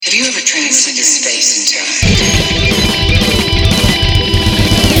Have you ever transcended space and time?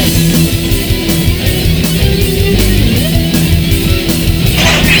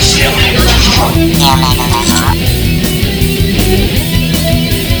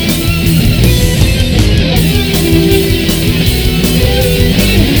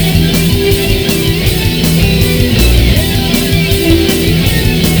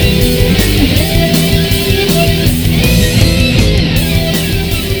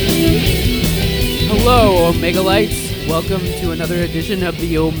 Hello, Omegalites. Welcome to another edition of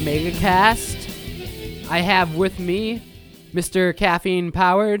the Omega Cast. I have with me Mr. Caffeine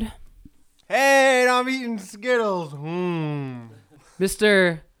Powered, Hey, I'm eating Skittles.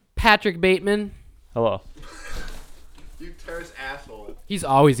 Mr. Patrick Bateman. Hello. You terse asshole. He's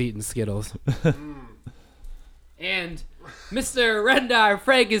always eating Skittles. And Mr. Rendar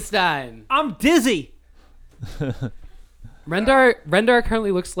Frankenstein. I'm dizzy. Rendar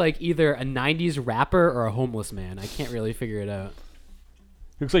currently looks like either a 90s rapper or a homeless man. I can't really figure it out.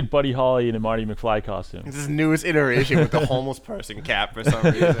 Looks like Buddy Holly in a Marty McFly costume. It's his newest iteration with the homeless person cap for some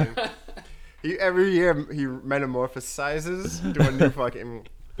reason. Every year he metamorphosizes to a new fucking.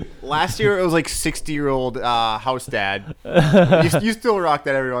 Last year it was like 60-year-old house dad. You still rock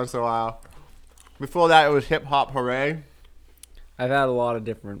that every once in a while. Before that it was hip hop hooray. I've had a lot of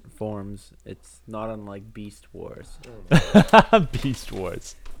different forms. It's not unlike Beast Wars. Beast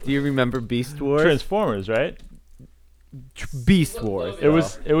Wars. Do you remember Beast Wars? Transformers, right? Beast Wars.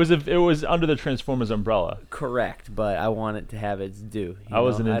 It was under the Transformers umbrella. Correct, but I want it to have its due. I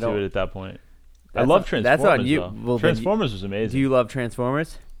wasn't into it at that point. I That's love on- Transformers. that's on you. Though. Well, then Transformers was amazing. Do you love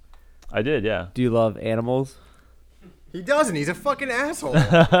Transformers? I did, yeah. Do you love animals? He doesn't. He's a fucking asshole.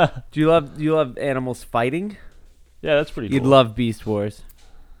 Do you love animals fighting? Yeah, that's pretty cool. You'd love Beast Wars.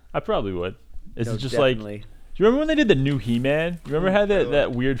 I probably would. Is No, it just definitely. like? Do you remember when they did the new He-Man? You remember how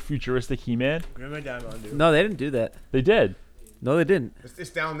that weird futuristic He-Man? No, they didn't do that. They did. No, they didn't. It's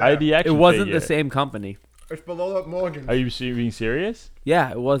down there. I had the action It wasn't figure. the same company. It's below Morgan. Are you being serious?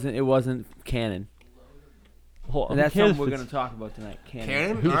 Yeah, it wasn't canon. Hold on, And who that's cares something we're if going to talk about tonight.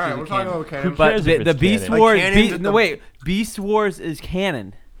 Canon? Who- Alright, we're talking canon. about canon. Who But cares if the it's Beast canon? Wars. Like canon, Beast Wars is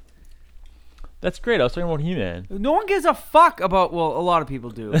canon. That's great. I was talking about He-Man. No one gives a fuck about. Well, a lot of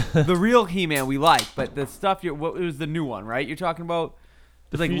people do. The real He-Man we like, but the stuff. What was the new one, right? You're talking about.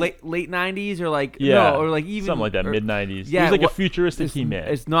 It was like late '90s or like Yeah, or like even something like that, or- mid '90s. Yeah, it was like a what- futuristic It's, He-Man.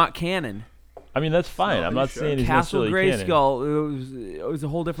 it's not canon. I mean, that's fine. I'm not saying it's Castle necessarily canon. Grayskull. It was a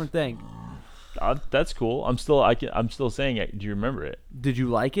whole different thing. That's cool. I'm still saying it. Do you remember it? Did you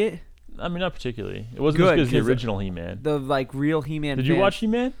like it? I mean, not particularly. It wasn't Good, as good as the 'cause original He-Man. The like real He-Man. Did you fans- watch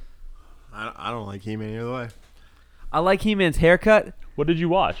He-Man? I don't like He-Man either way. I like He-Man's haircut, What did you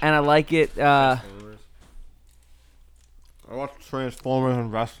watch? and I like it. I watched Transformers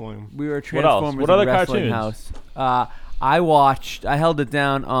and wrestling. We were a What else? Transformers What and other Wrestling cartoons? house. I held it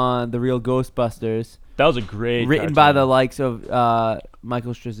down on The Real Ghostbusters, That was a great written by cartoon. the likes of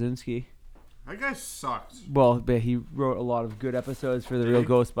Michael Straczynski. That guy sucked. Well, but he wrote a lot of good episodes for The Real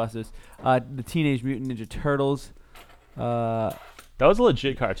Ghostbusters. The Teenage Mutant Ninja Turtles. That was a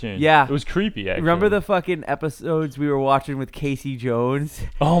legit cartoon. Yeah. It was creepy, actually. Remember the fucking episodes we were watching with Casey Jones?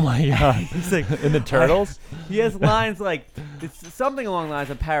 Oh, my God. He's like, In the Turtles? he has lines like, it's something along the lines,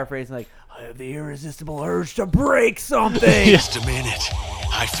 I'm paraphrasing, like, I have the irresistible urge to break something. Just a minute.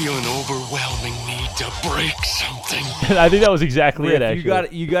 I feel an overwhelming need to break something. I think that was exactly Riff, it,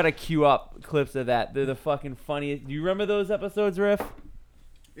 actually. you gotta queue up clips of that. They're the fucking funniest. Do you remember those episodes, Riff?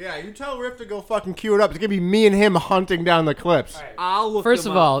 Yeah, you tell Riff to go fucking cue it up. It's gonna be me and him hunting down the clips. I'll look. First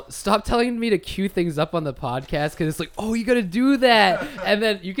of all, stop telling me to cue things up on the podcast because it's like, oh, you gotta do that, and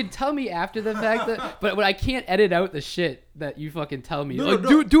then you can tell me after the fact that. But when I can't edit out the shit that you fucking tell me, like,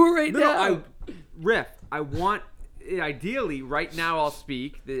 do it right now. Riff. I want. Ideally, right now I'll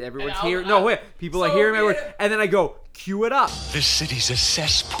speak. Everyone's And hearing. I'll- No, wait. People are hearing my words, and then I go cue it up. This city's a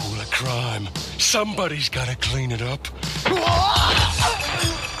cesspool of crime. Somebody's gotta clean it up.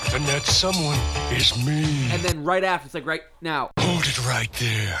 And that someone is me. And then right after, it's like right now. Hold it right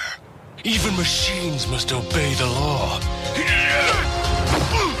there. Even machines must obey the law.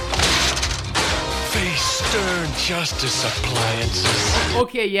 Face stern justice appliances.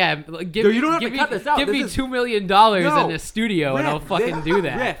 Okay, yeah. Give No, me, you don't have give to me, cut this out. Give This me is- $2 million No. in a studio, and I'll Riff, fucking do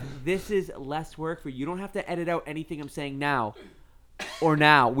that. Riff, this is less work for you. You don't have to edit out anything I'm saying now. Or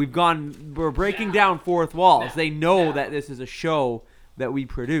now. We're breaking down fourth walls. They know that this is a show that we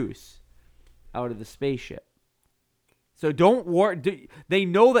produce out of the spaceship. So don't worry. They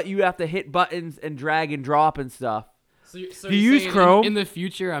know that you have to hit buttons and drag and drop and stuff. So Do you use saying Chrome? in the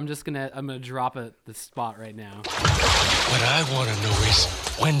future? I'm gonna drop the spot right now. What I want to know is,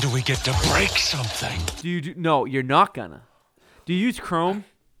 when do we get to break something? No, you're not gonna. Do you use Chrome?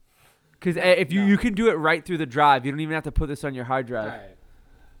 Because if you can do it right through the drive, you don't even have to put this on your hard drive. All right.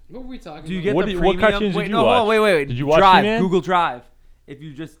 What were we talking Do you about? get What the do you- what premium? cartoons did wait, you no, watch? hold on, wait. Did you watch Drive, He-Man? Google Drive. If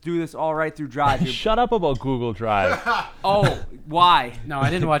you just do this all right through Drive, you're... Shut up about Google Drive. Oh, why? No, I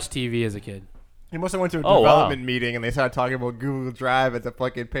didn't watch TV as a kid. He must have went to a Oh, wow. development meeting and they started talking about Google Drive at the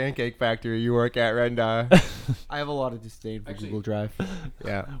fucking pancake factory you work at, Rendar. I have a lot of disdain for Google Drive.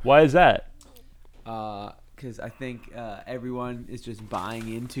 Yeah. Why is that? Because I think everyone is just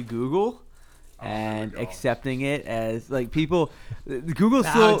buying into Google and accepting it as like people. Google's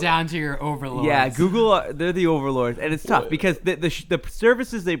Bow still down to your overlords. yeah. Google they're the overlords, and it's tough because the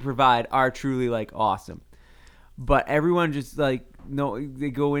services they provide are truly like awesome, but everyone just like they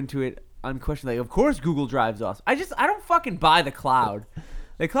go into it unquestionably. Like, of course, Google Drive's awesome. I don't fucking buy the cloud.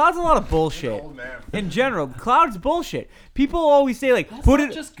 The cloud's a lot of bullshit. In general, the cloud's bullshit. People always say like, That's put not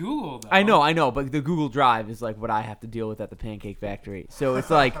it. just Google, though. I know, but the Google Drive is like what I have to deal with at the Pancake Factory. So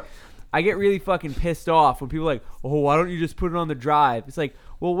it's like, I get really fucking pissed off when people are like, oh, why don't you just put it on the drive? It's like,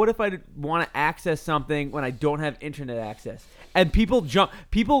 well, what if I want to access something when I don't have internet access? And people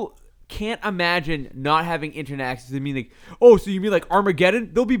can't imagine not having internet access. They mean like, oh, so you mean like Armageddon?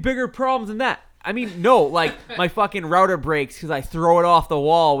 There'll be bigger problems than that. I mean, no, like my fucking router breaks because I throw it off the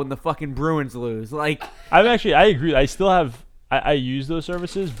wall when the fucking Bruins lose. Like, I agree. I still have, I use those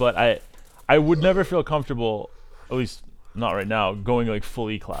services, but I would never feel comfortable, at least not right now, going like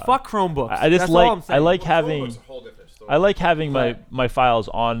fully cloud. fuck Chromebooks. I just That's all I'm like, saying. I like having, Chromebook's a whole different story. I like having my files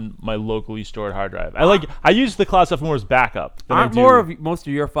on my locally stored hard drive. I use the cloud stuff more as backup. Than Aren't I do. more of most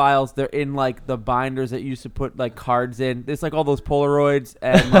of your files? They're in like the binders that you used to put like cards in. There's like all those Polaroids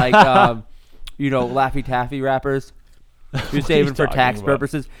and like Laffy Taffy wrappers. You're saving for talking tax about?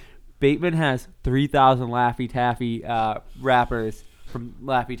 purposes. Bateman has 3,000 Laffy Taffy wrappers from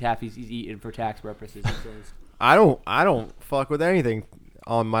Laffy Taffy's he's eaten for tax purposes. He says. I don't fuck with anything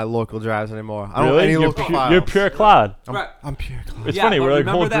on my local drives anymore. I don't have Really? any You're local pu- files. You're pure cloud. I'm pure cloud. It's Yeah, funny. but We're like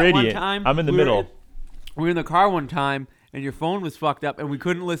remember whole that one gradient. time I'm in the we were middle. We were in the car one time and your phone was fucked up and we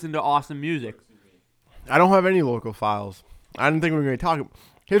couldn't listen to awesome music. I don't have any local files. I didn't think we were going to talk.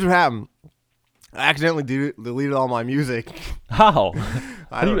 Here's what happened. I accidentally deleted all my music. How?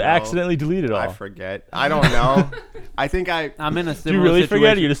 I How do don't you know. accidentally delete it all? I forget. I don't know. I think I'm in a Do similar you really situation.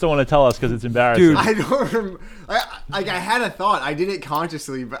 forget it? You just don't want to tell us because it's embarrassing. Dude. I don't remember. I had a thought. I did it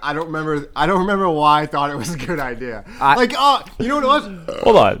consciously, but I don't remember why I thought it was a good idea. You know what it was?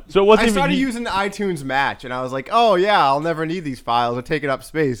 Hold on. So what's I even started using iTunes Match, and I was like, oh yeah, I'll never need these files. They're taking up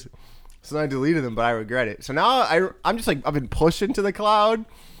space. So then I deleted them, but I regret it. So now I'm just like, I've been pushed into the cloud.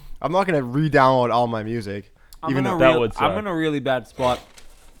 I'm not gonna re-download all my music. I'm even in a though That would I'm suck. in a really bad spot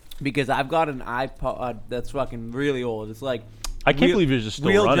because I've got an iPod that's fucking really old. It's like I can't believe it's just still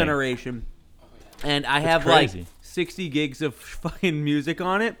real running. generation, and I have like crazy. 60 gigs of fucking music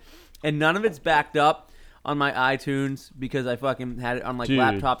on it, and none of it's backed up on my iTunes because I fucking had it on like Dude,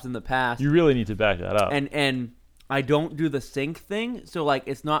 laptops in the past. You really need to back that up. and I don't do the sync thing, so like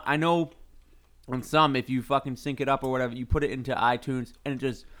it's not. I know on some if you fucking sync it up or whatever, you put it into iTunes and it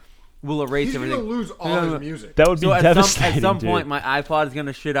just will erase everything. lose all his music. that would be So devastating. at some dude. point, my iPod is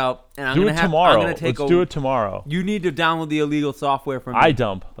gonna shit out, and I'm do gonna it have. tomorrow. I'm gonna take Let's do it tomorrow. You need to download the illegal software from me.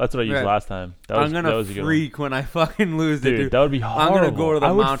 iDump. That's what I used Right. last time. That was, I'm that gonna was a good freak when I fucking lose one. it, Dude, dude. that would be horrible. I'm gonna go to the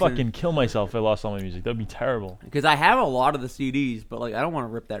I would mountain fucking kill myself if I lost all my music. That would be terrible. because I have a lot of the CDs, but like I don't want to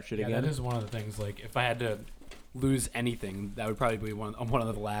rip that shit Yeah, again. that is one of the things. Like, if I had to lose anything, that would probably be one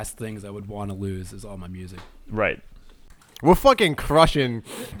of the last things I would want to lose is all my music. Right. We're fucking crushing.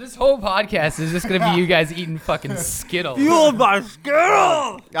 This whole podcast is just gonna be you guys eating fucking Skittles. Fueled by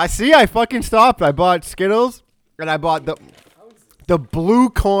Skittles. I fucking stopped. I bought Skittles, and I bought the blue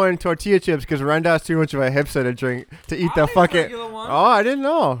corn tortilla chips because Renda's too much of a hipster to eat the fucking. regular ones. Oh, I didn't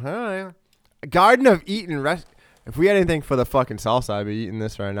know. All right. Garden of Eatin' rest. If we had anything for the fucking salsa, I'd be eating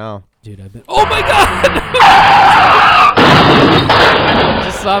this right now. Dude, I've been. Oh my god!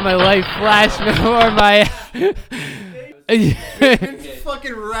 Just saw my life flash before my.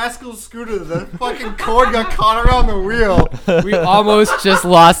 Fucking rascal scooter. The fucking cord got caught around the wheel. We almost just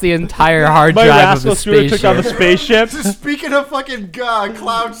lost the entire hard My drive of the rascal scooter took down the spaceship. spaceship. Speaking of fucking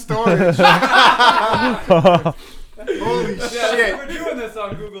cloud storage. Holy shit. We're doing this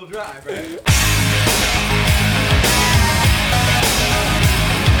on Google Drive, right?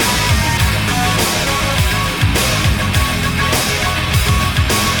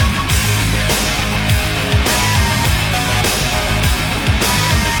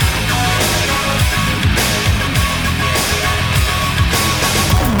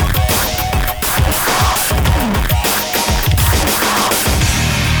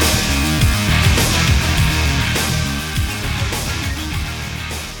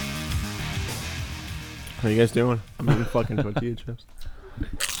 What are you guys doing? I'm eating fucking tortilla chips.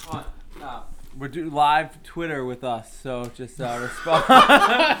 We're doing live Twitter with us, so just respond.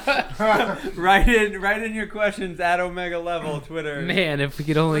 write in your questions at Omega Level Twitter. Man, if we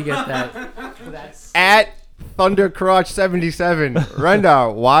could only get that. At Thundercrotch77.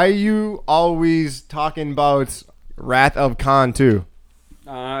 Rendar, why are you always talking about Wrath of Khan 2?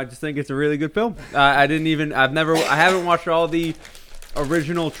 I just think it's a really good film. I haven't watched all the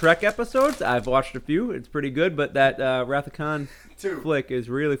original Trek episodes. I've watched a few. It's pretty good, but that Wrath of Khan 2 flick is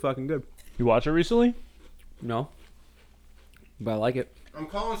really fucking good. You watch it recently? No, but I like it. I'm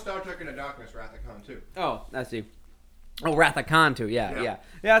calling Star Trek Into Darkness Wrath of Khan 2. Oh, I see. Oh, Wrath of Khan too. Yeah.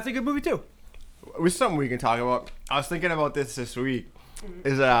 It's a good movie too. With something we can talk about. I was thinking about this week.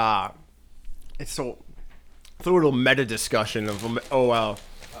 Is it's a little meta discussion of OL.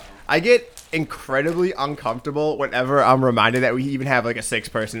 I get incredibly uncomfortable whenever I'm reminded that we even have like a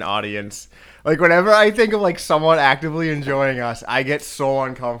 6-person audience. Like whenever I think of like someone actively enjoying us, I get so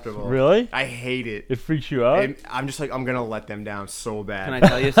uncomfortable. Really? I hate it. It freaks you out? And I'm just like, I'm gonna let them down so bad. Can I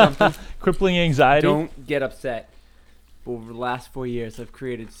tell you something? Crippling anxiety? Don't get upset. Over the last 4 years, I've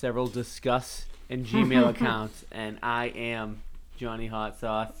created several Discuss and Gmail accounts, and I am Johnny Hot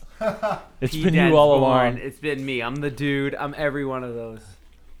Sauce. It's P. been you all Densborn. along. It's been me. I'm the dude. I'm every one of those.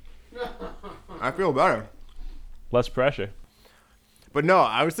 I feel better. Less pressure. But no,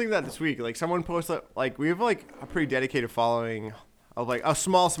 I was thinking that this week. Like someone posted, like we have like a pretty dedicated following of like a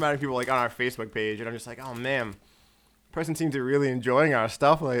small amount of people like on our Facebook page, and I'm just like, oh man, person seems to be really enjoying our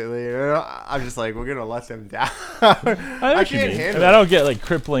stuff lately. You know? I'm just like, we're gonna let them down. I I can't handle I don't get like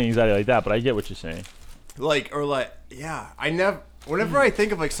crippling anxiety like that, but I get what you're saying. Whenever I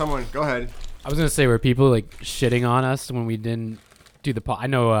think of like someone, go ahead. I was gonna say, were people like shitting on us when we didn't do the pod? I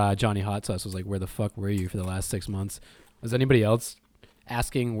know Johnny Hot Sauce was like, "Where the fuck were you for the last 6 months?" Was anybody else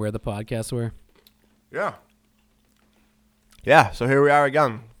asking where the podcasts were? Yeah. Yeah. So here we are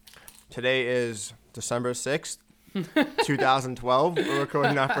again. Today is December 6th, 2012. We're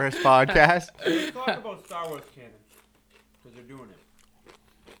recording our first podcast. Let's talk about Star Wars canon, because they're doing it.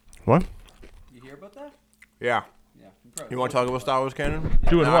 What? You hear about that? Yeah. Yeah. You want to talk about Star Wars canon?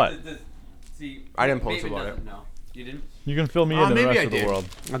 Doing Nah. what? See, I didn't post David about doesn't it. know. You didn't? You can fill me in the maybe rest I of the did. world.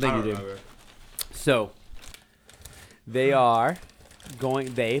 I think you did. So, they are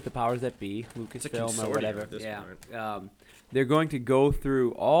going. The powers that be, Lucasfilm or consortium whatever. at this Yeah. They're going to go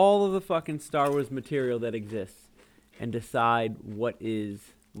through all of the fucking Star Wars material that exists and decide what is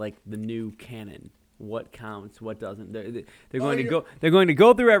like the new canon, what counts, what doesn't. They're going to go. They're going to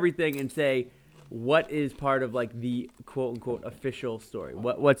go through everything and say what is part of like the quote unquote official story.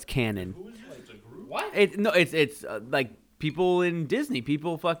 What's canon? What? It's like people in Disney,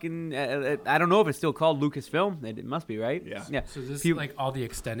 people fucking. I don't know if it's still called Lucasfilm. It must be, right? Yeah. Yeah. So is this People- like all the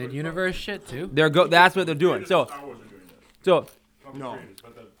extended universe shit too? That's what they're doing. So No.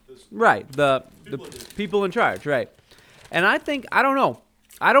 right, the people in charge, right? And I don't know.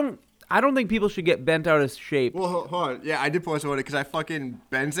 I don't think people should get bent out of shape. Well, hold on. Yeah, I did post about it because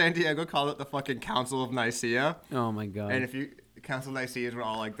Ben Santiago called it the fucking Council of Nicaea. Oh my god. And if you Council of Nicaea is when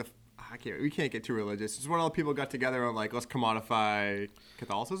all like we can't get too religious. It's when all the people got together and like let's commodify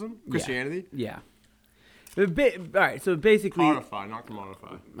Catholicism, Christianity. Yeah. All right. So basically, Commodify, not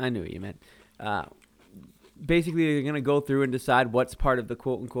commodify. I knew what you meant. Basically, they're gonna go through and decide what's part of the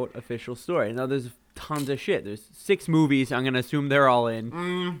quote unquote official story. Now, there's tons of shit. There's 6 movies. I'm gonna assume they're all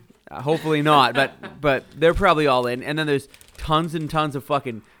in. Hopefully not, but they're probably all in. And then there's tons and tons of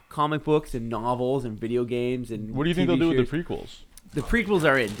fucking comic books and novels and video games and. What do you think TV they'll do with shows. the prequels? The prequels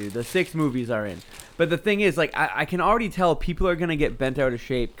are in, dude. The 6 movies are in. But the thing is, like, I can already tell people are gonna get bent out of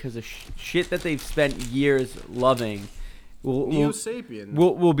shape because of shit that they've spent years loving. Neo-Sapien.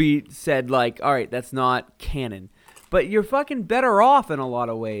 Will be said like, all right, that's not canon. But you're fucking better off in a lot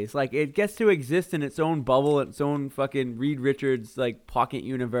of ways. Like, it gets to exist in its own bubble, its own fucking Reed Richards, like, pocket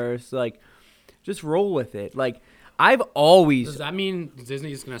universe. Like, just roll with it. Like, I've always... Does that mean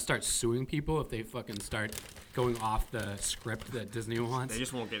Disney's gonna start suing people if they fucking start going off the script that Disney wants? They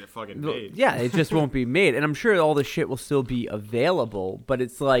just won't get it fucking made. Yeah, it just won't be made. And I'm sure all the shit will still be available. But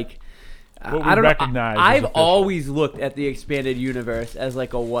it's like... What we I don't recognize know. as I've official. always looked at the expanded universe as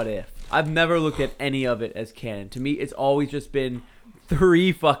like a what if. I've never looked at any of it as canon. To me, it's always just been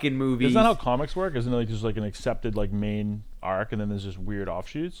 3 fucking movies. Isn't that how comics work? Isn't it like just like an accepted like main arc and then there's just weird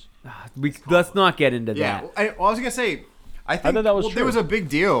offshoots? Let's not get into Yeah. that. I was gonna say, I think thought that was there true. was a big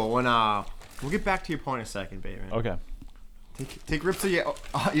deal when we'll get back to your point in a second, baby. Okay. Take rips of your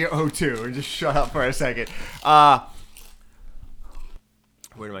O2 and just shut up for a second.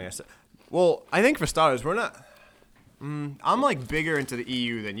 Where am I gonna say? Well, I think for starters, we're not. I'm like bigger into the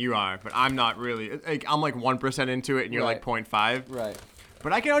EU than you are, but I'm not really. Like, I'm like 1% into it, and you're like Right. 0.5. Right.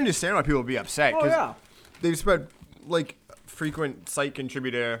 But I can understand why people would be upset Oh, yeah. they've spent like frequent site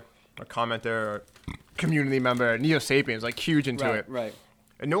contributor, or commenter, or community member, Neo Sapiens, like huge into it, Right.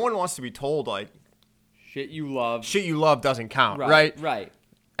 and no one wants to be told like Shit you love. shit you love doesn't count, right? Right.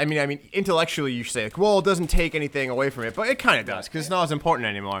 I mean, intellectually you say like, well, it doesn't take anything away from it, but it kind of does because it's not as important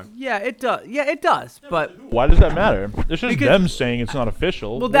anymore. Yeah, it does. Yeah, it does. But Why does that matter? It's just Because- them saying it's not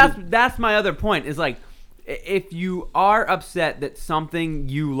official. well, that's my other point. Is like, if you are upset that something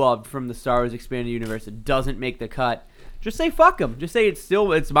you loved from the Star Wars Expanded Universe doesn't make the cut, just say fuck them. Just say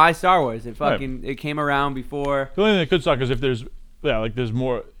it's my Star Wars. It fucking it came around before. The only thing that could suck is if there's there's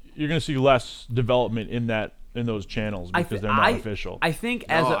more. You're gonna see less development in those channels because they're not official. I think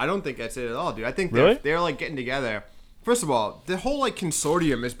I don't think that's it at all, dude. I think Really? they're like getting together. First of all, the whole like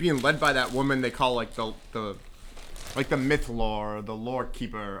consortium is being led by that woman they call like the myth lore, the lore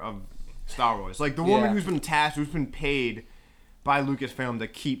keeper of Star Wars. Like the woman Yeah. who's been tasked, who's been paid by Lucasfilm to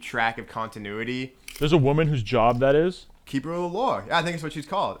keep track of continuity. There's a woman whose job that is. Keeper of the lore. Yeah, I think that's what she's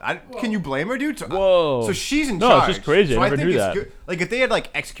called. Can you blame her, dude? So, Whoa. So she's in No, charge. it's just crazy. I So never think knew it's that. good. Like if they had like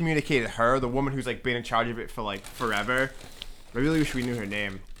excommunicated her, the woman who's like been in charge of it for like forever. I really wish we knew her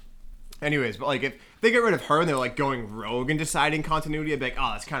name. Anyways, but like if they get rid of her and they're like going rogue and deciding continuity, I'd be like,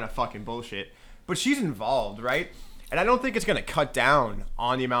 oh, that's kind of fucking bullshit. But she's involved, right? And I don't think it's gonna cut down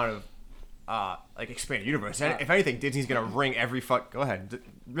on the amount of like expanded universe. And if anything, Disney's gonna ring every fuck. Go ahead,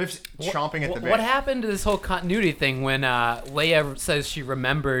 Riff's chomping at the bit. What happened to this whole continuity thing when Leia says she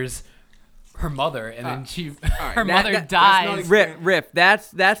remembers her mother and then her mother dies? Riff.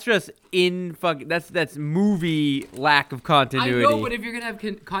 That's just that's movie lack of I continuity. know, but if you're gonna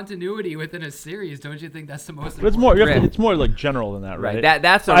have continuity within a series, don't you think that's the most? But it's more. important? It's more like general than that, right?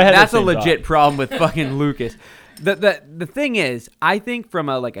 That's I had the a same legit thought. problem with fucking Lucas. The thing is, I think from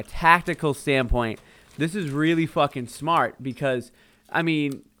a tactical standpoint, this is really fucking smart because I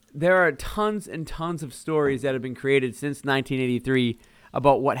mean there are tons and tons of stories that have been created since 1983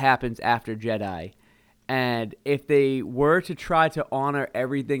 about what happens after Jedi. And if they were to try to honor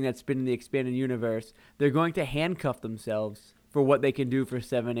everything that's been in the expanded universe, they're going to handcuff themselves for what they can do for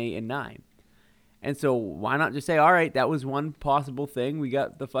 7, 8, and 9. And so why not just say, all right, that was one possible thing. We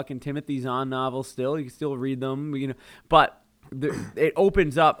got the fucking Timothy Zahn novels still. You can still read them, but it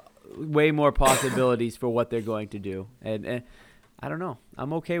opens up way more possibilities for what they're going to do. And I don't know.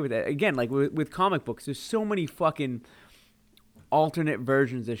 I'm okay with that. Again, like with comic books, there's so many fucking alternate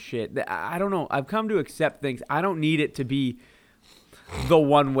versions of shit that I don't know. I've come to accept things. I don't need it to be the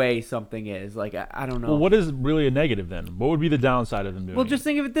one way something is. Like, I don't know. Well, what is really a negative then? What would be the downside of them doing? Well, just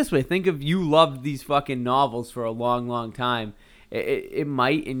think of it this way. Think of you loved these fucking novels for a long, long time. It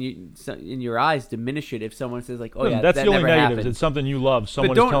might, in your eyes, diminish it if someone says, like, oh, yeah, that's that the only never negative. happened. It's something you love.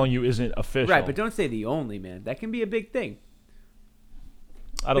 Someone is don't- telling you isn't official. Right, but don't say the only, man. That can be a big thing.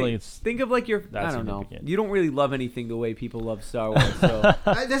 I don't think it's. Think of, like, your... that I don't know. significant. You don't really love anything the way people love Star Wars, so...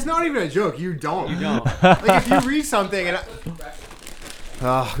 That's not even a joke. You don't. You don't. Like if you read something and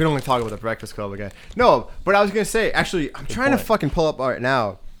we don't want to talk about the Breakfast Club again. No, but I was gonna say, actually, I'm trying to point. fucking pull up right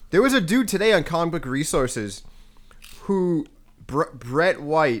now. There was a dude today on Comic Book Resources who Brett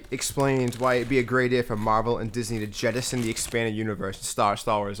White explains why it'd be a great idea for Marvel and Disney to jettison the expanded universe and start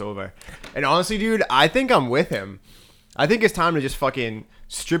Star Wars over. And honestly, dude, I think I'm with him. I think it's time to just fucking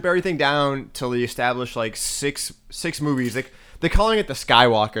strip everything down till they establish like six movies. Like they're calling it the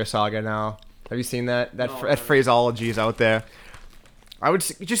Skywalker saga now. Have you seen that? That phraseology is out there. I would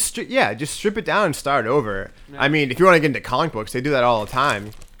just strip it down and start over. I mean, if you want to get into comic books, they do that all the time,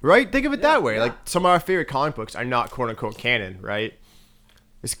 right? Think of it that way. Like some of our favorite comic books are not quote unquote canon, right?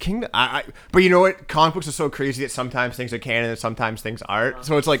 It's Kingdom. But you know what? Comic books are so crazy that sometimes things are canon and sometimes things aren't.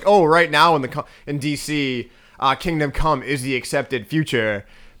 So it's like, oh, right now in DC, Kingdom Come is the accepted future,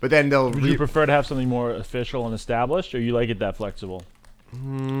 but then they'll. Would you prefer to have something more official and established, or you like it that flexible?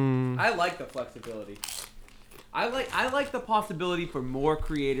 I like the flexibility. I like the possibility for more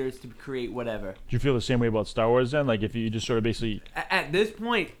creators to create whatever. Do you feel the same way about Star Wars then? Like if you just sort of basically. At this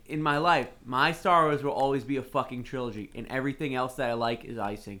point in my life, my Star Wars will always be a fucking trilogy, and everything else that I like is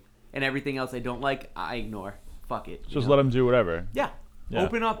icing, and everything else I don't like, I ignore. Fuck it. Just let them do whatever. Yeah. Yeah.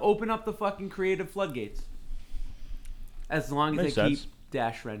 Open up the fucking creative floodgates. As long as Makes they sense. keep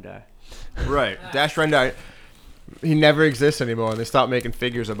Dash Rendar. Right, Dash Rendar. He never exists anymore, and they stopped making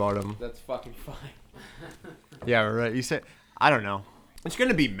figures about him. That's fucking fine. Yeah, right. You said, I don't know. It's going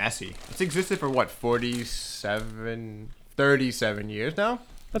to be messy. It's existed for what, 37 years now?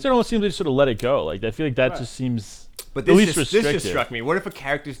 That's what it almost seems they just sort of let it go. Like I feel like that just seems But at this least just restrictive. struck me. What if a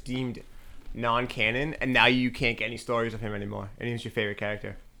character's deemed non-canon, and now you can't get any stories of him anymore, and he's your favorite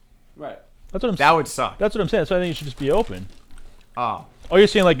character. Right. That's what I'm. That would suck. That's what I'm saying. So I think it should just be open. Oh. Oh, you're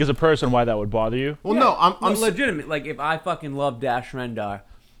saying like as a person why that would bother you? Well, no, I'm legitimate. Like if I fucking love Dash Rendar,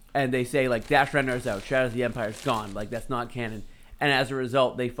 and they say like Dash Rendar's out, Shadows of the Empire's gone, like that's not canon, and as a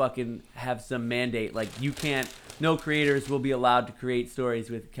result they fucking have some mandate like you can't. No creators will be allowed to create stories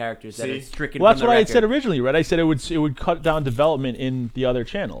with characters that are stricken. Well, that's from what the I had said record. originally, right? I said it would cut down development in the other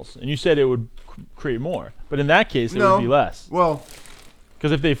channels, and you said it would create more. But in that case, it would be less. Well,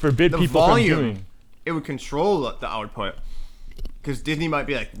 because if they forbid the people volume, from doing, it would control the output. Because Disney might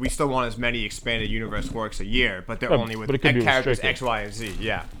be like, we still want as many expanded universe works a year, but they're But- only with but it could be characters restricted. X, Y, and Z.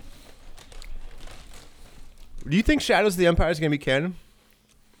 Yeah. Do you think Shadows of the Empire is gonna be canon?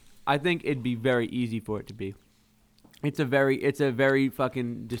 I think it'd be very easy for it to be. It's a very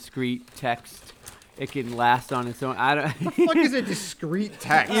fucking discrete text. It can last on its own. I don't. What is a discrete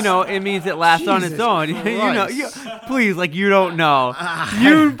text? You know, it means it lasts on its Jesus own. You know, Christ. please, like you don't know.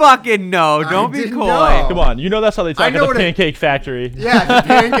 You fucking know. Don't be didn't coy. know. come on, you know that's how they talk at know the what it- Pancake Factory. Yeah, the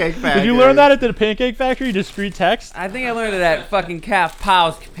Pancake Factory. Did you learn that at the Pancake Factory? Discrete text. I think I learned it at fucking Calf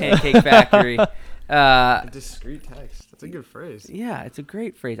Pow's Pancake Factory. Discrete text. That's a good phrase. Yeah, it's a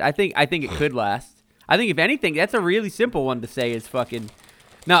great phrase. I think it could last. I think if anything, that's a really simple one to say is fucking.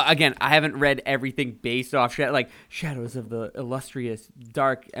 Now, again, I haven't read everything based off like Shadows of the Illustrious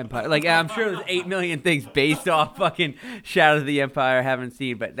Dark Empire. Like I'm sure there's 8 million things based off fucking Shadows of the Empire I haven't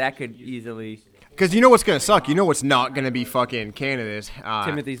seen, but that could easily. Because you know what's gonna suck. You know what's not gonna be fucking canon is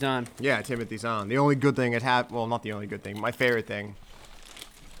Timothy Zahn. Yeah, Timothy Zahn. The only good thing it happened. Well, not the only good thing. My favorite thing.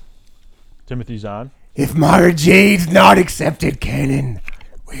 Timothy Zahn. If Mara Jade's not accepted canon,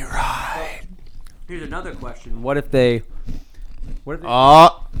 we ride. Here's another question: What if they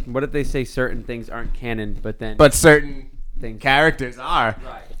say certain things aren't canon, but then But certain things characters are.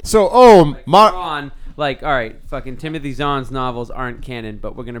 right? So, Thrawn, like, all right, fucking Timothy Zahn's novels aren't canon,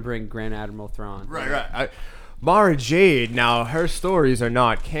 but we're gonna bring Grand Admiral Thrawn. Right. Mara Jade, now her stories are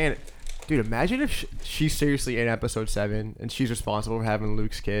not canon. Dude, imagine if she's seriously in episode 7 and she's responsible for having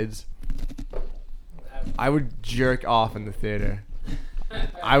Luke's kids. I would jerk off in the theater.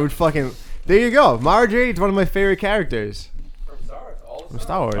 I would fucking. There you go. Mara Jade's one of my favorite characters. From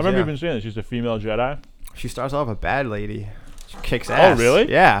Star Wars. I remember yeah. you've been saying that she's a female Jedi. She starts off a bad lady. She kicks ass. Oh, really?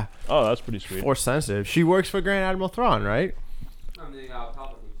 Yeah. Oh, that's pretty sweet. Force sensitive. She works for Grand Admiral Thrawn, right?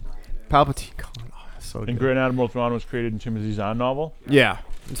 Palpatine. Oh, that's so And good. Grand Admiral Thrawn was created in Timothy Zahn novel. Yeah.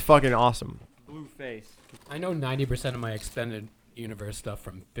 It's fucking awesome. Blue face. I know 90% of my expanded universe stuff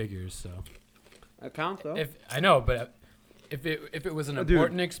from figures, so Account though. if I know, but if it was an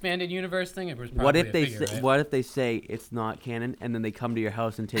important expanded universe thing, it was probably What if a they figure, say? right? What if they say it's not canon, and then they come to your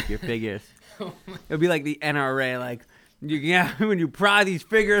house and take your figures? It'll be like the NRA, like when you pry these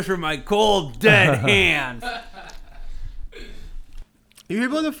figures from my cold dead hands. You hear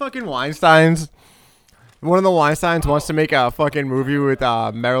about the fucking Weinsteins? One of the Weinsteins wants to make a fucking movie with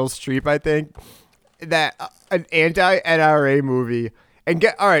Meryl Streep, I think. That an anti-NRA movie. And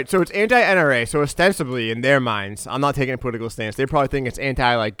alright, so it's anti-NRA, so ostensibly in their minds, I'm not taking a political stance. They probably think it's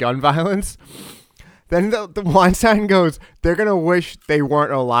gun violence. Then the Weinstein goes, they're gonna wish they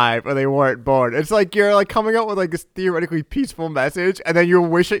weren't alive or they weren't born. It's like you're like coming up with like this theoretically peaceful message, and then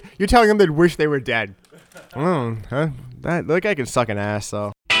you're telling them they'd wish they were dead. That guy can suck an ass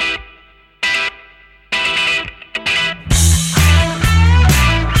though.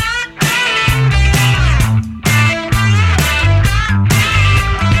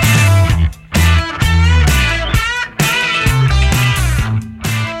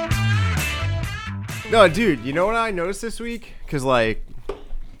 No, dude, you know what I noticed this week? Because, like,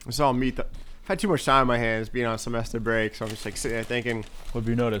 I saw I've had too much time on my hands being on semester break, so I'm just, like, sitting there thinking. What have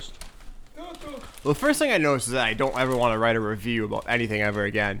you noticed? Well, the first thing I noticed is that I don't ever want to write a review about anything ever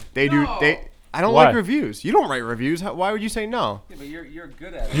again. I don't Why? like reviews. You don't write reviews. Why would you say no? Yeah, but you're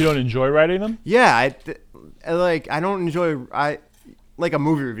good at it. You don't enjoy writing them? Yeah, I don't enjoy, like a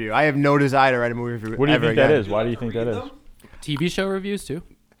movie review. I have no desire to write a movie review What do you ever think that again. is? Why do you think that is? TV show reviews too?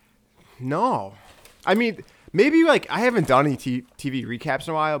 No. I mean, maybe like I haven't done any TV recaps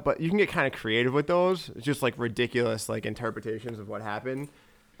in a while, but you can get kind of creative with those. It's just like ridiculous like interpretations of what happened.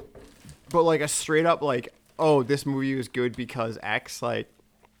 But like a straight up like, oh, this movie was good because X, like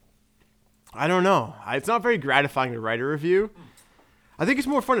I don't know. It's not very gratifying to write a review. I think it's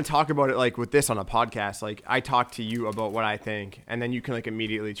more fun to talk about it like with this on a podcast. Like I talk to you about what I think, and then you can like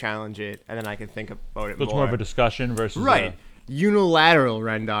immediately challenge it, and then I can think about it So it's more. more of a discussion versus Right. Unilateral,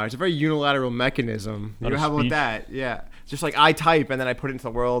 Rendar. It's a very unilateral mechanism. Not a How about speech. that? Yeah. Just like I type and then I put it into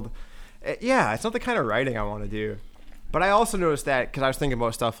the world. Yeah, it's not the kind of writing I want to do. But I also noticed that because I was thinking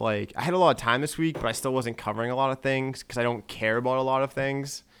about stuff like I had a lot of time this week, but I still wasn't covering a lot of things because I don't care about a lot of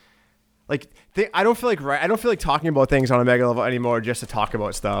things. Like I don't feel like talking about things on a mega level anymore just to talk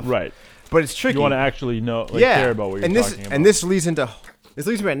about stuff. Right. But it's tricky. You want to actually know, care about what you're talking about. And this leads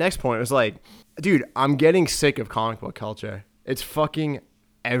to my next point. It was like, dude, I'm getting sick of comic book culture. It's fucking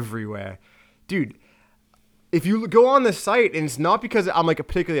everywhere, dude. If you go on the site, and it's not because I'm like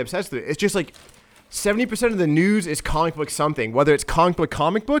particularly obsessed with it, it's just like 70% of the news is comic book something, whether it's comic book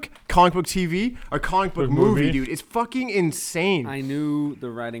TV, or comic book movie, dude. It's fucking insane. I knew the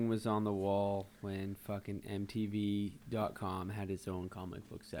writing was on the wall when fucking MTV.com had its own comic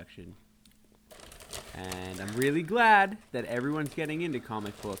book section. And I'm really glad that everyone's getting into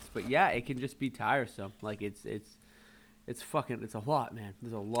comic books. But yeah, it can just be tiresome. Like it's a lot, man.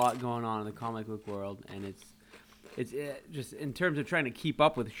 There's a lot going on in the comic book world, and it's just in terms of trying to keep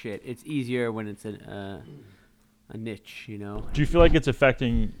up with shit, it's easier when it's a niche, you know. Do you feel like it's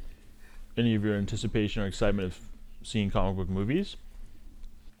affecting any of your anticipation or excitement of seeing comic book movies?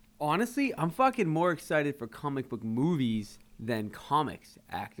 Honestly, I'm fucking more excited for comic book movies than comics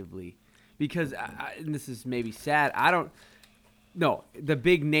actively, because and this is maybe sad. No, the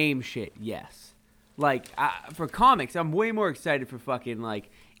big name shit, yes. Like for comics, I'm way more excited for fucking like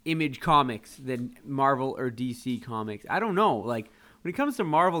Image Comics than Marvel or DC Comics. I don't know. Like when it comes to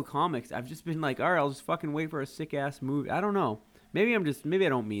Marvel Comics, I've just been like, all right, I'll just fucking wait for a sick ass movie. I don't know. Maybe I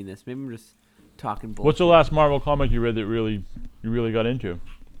don't mean this. Maybe I'm just talking bullshit. What's the last Marvel comic you read that you really got into?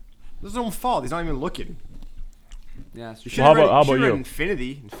 This is his own fault. He's not even looking. Yeah, it's You true. should Well, have how about read you?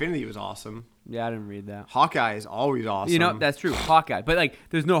 Infinity. Infinity was awesome. Yeah, I didn't read that. Hawkeye is always awesome. You know, that's true. Hawkeye, but like,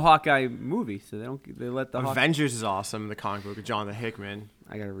 there's no Hawkeye movie, so they let the Avengers is awesome. The comic book of Jonathan Hickman.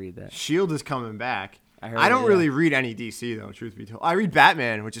 I gotta read that. Shield is coming back. I don't that, really read any DC though. Truth be told, I read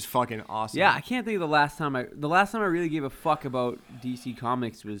Batman, which is fucking awesome. Yeah, I can't think of the last time I really gave a fuck about DC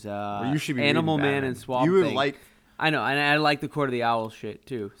Comics was Well, you should be Animal reading Man Batman. and Swamp You would Thing. like, I know, and I like the Court of the Owl shit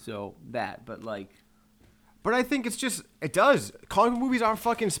too. So that, but like, but I think it does. Comic book movies aren't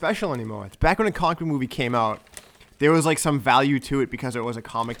fucking special anymore. It's back when a comic book movie came out, there was like some value to it because it was a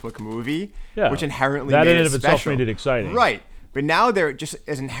comic book movie, which inherently that made in it and of itself special. made it exciting. Right. But now they're just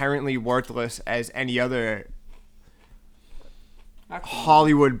as inherently worthless as any other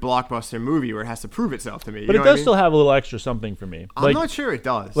Hollywood blockbuster movie where it has to prove itself to me. But you it know what I does mean? still have a little extra something for me. I'm not sure it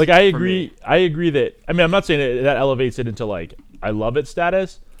does. Like I for agree. me. I agree that. I mean, I'm not saying that elevates it into like I love it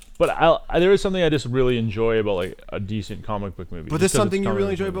status, but there is something I just really enjoy about like a decent comic book movie. But there's just 'cause it's something you comic really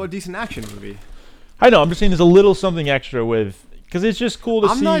book enjoy movie. about a decent action movie. I know. I'm just saying there's a little something extra with because it's just cool to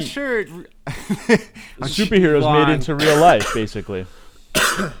I'm see not sure. superheroes lying. made into real life, basically.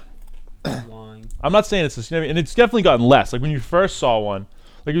 I'm not saying it's a significant, and it's definitely gotten less. Like when you first saw one,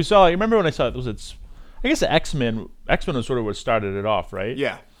 like you saw. Like, remember when I saw it? I guess the X-Men. X-Men was sort of what started it off, right?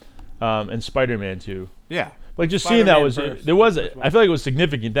 Yeah. And Spider-Man too. Yeah. Like just seeing that Spider-Man was first. I feel like it was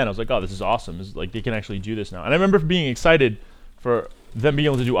significant then. I was like, oh, this is awesome. This is, like they can actually do this now. And I remember being excited for them being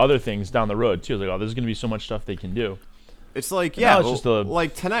able to do other things down the road too. I was like, oh, there's gonna be so much stuff they can do. It's like, now yeah, it's just a-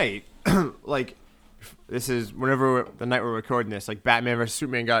 like tonight, like this is whenever the night we're recording this, like Batman vs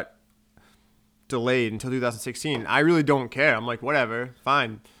Superman got delayed until 2016. I really don't care. I'm like, whatever,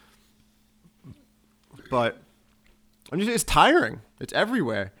 fine. But it's tiring. It's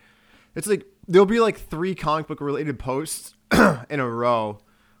everywhere. It's like there'll be like 3 comic book related posts in a row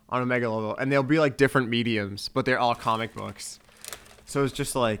on a mega level, and they'll be like different mediums, but they're all comic books. So it's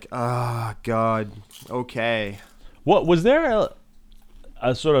just like, oh god, okay. What was there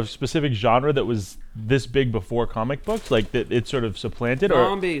a sort of specific genre that was this big before comic books? Like that it sort of supplanted,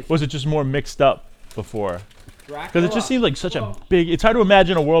 Zombies. or was it just more mixed up before? Because Dracula. it just seems like such a big. It's hard to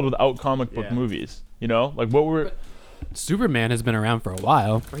imagine a world without comic book Yeah. movies. You know, like what were. Superman has been around for a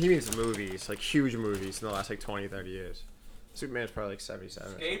while. Well, he means movies, like huge movies in the last like 20, 30 years. Superman's probably like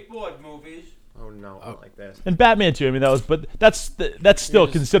 77. skateboard movies. Oh no, not like this. And Batman too. I mean, that was, but that's still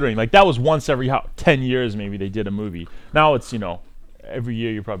considering like that was once every 10 years maybe they did a movie. Now it's every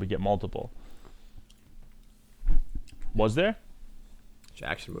year you probably get multiple. Was there?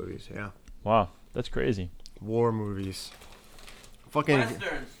 Action movies, yeah. Wow, that's crazy. War movies. Fucking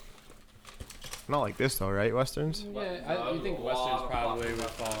Westerns. not like this though, right? Westerns. Yeah, you think westerns probably would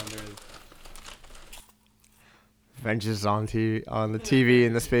fall under. Avengers on the TV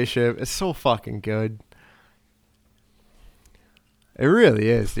in the spaceship. It's so fucking good. It really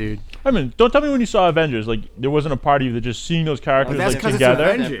is, dude. I mean, don't tell me when you saw Avengers, like there wasn't a part of you that just seeing those characters that's like 'cause it's together.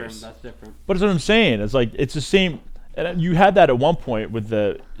 Avengers. That's different. But that's what I'm saying. It's like it's the same. And you had that at one point with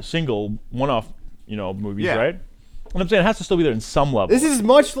the single one-off, movies, Yeah. right? What I'm saying, it has to still be there in some level. This is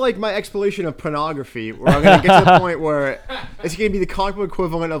much like my exploration of pornography, where I'm gonna get to the point where it's gonna be the comic book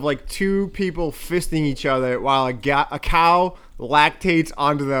equivalent of like two people fisting each other while a cow lactates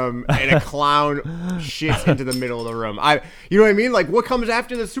onto them and a clown shits into the middle of the room. You know what I mean? Like, what comes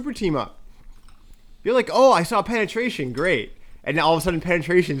after the super team up? You're like, oh, I saw penetration, great, and then all of a sudden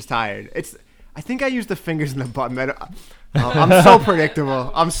penetration's tired. I think I used the fingers in the butt. I'm so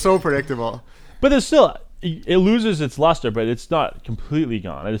predictable. I'm so predictable. But there's still, it loses its luster, but it's not completely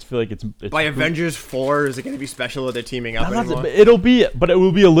gone. I just feel like it's By Avengers 4, is it going to be special that they're teaming up anymore? But it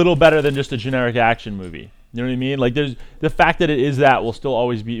will be a little better than just a generic action movie. You know what I mean? Like, there's the fact that it is that will still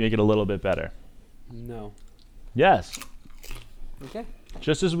always make it a little bit better. No. Yes. Okay.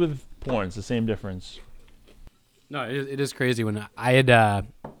 Just as with porn, it's the same difference. No, it is crazy when I had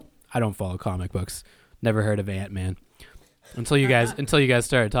I don't follow comic books. Never heard of Ant-Man until you guys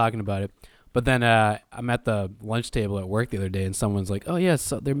started talking about it. But then I'm at the lunch table at work the other day, and someone's like, "Oh yeah,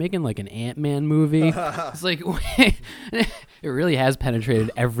 so they're making like an Ant-Man movie." It's like, wait, it really has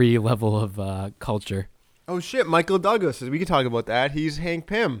penetrated every level of culture. Oh shit, Michael Douglas. We could talk about that. He's Hank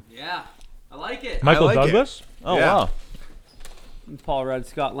Pym. Yeah, I like it. Michael like Douglas? Oh, Yeah. wow. Paul Rudd,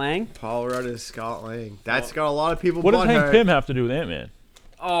 Scott Lang. Paul Rudd is Scott Lang. That's got a lot of people. What does Hank butthurt. Pym have to do with Ant-Man?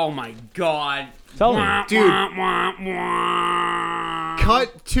 Oh my God. Tell me. Dude.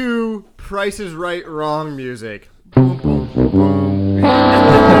 Cut to Price is Right Wrong music. Boom, boom, boom, boom. There's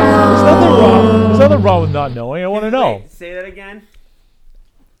nothing wrong with not knowing. I want to know. Wait, say that again.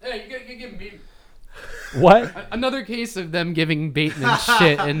 Hey, you give me What? another case of them giving Bateman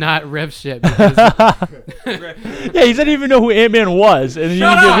shit and not Rev shit. Because Yeah, he didn't even know who Ant-Man was, and you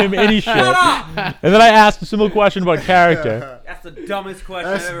didn't give him any shit. And then I asked a similar question about character. That's the dumbest question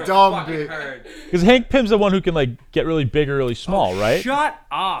That's I've ever dumb, fucking dude. heard. Because Hank Pym's the one who can, like, get really big or really small, right? Shut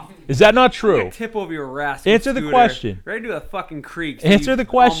up. Is that not true? Tip over your rascal Answer the scooter. question. Right into the fucking creek. Answer you the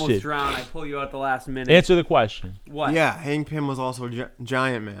question. Almost drowned. I pull you out the last minute. Answer the question. What? Yeah, Hank Pym was also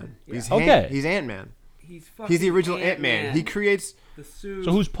Giant Man. He's Okay. He's Ant-Man. He's fucking He's the original Ant-Man. He creates. the suit.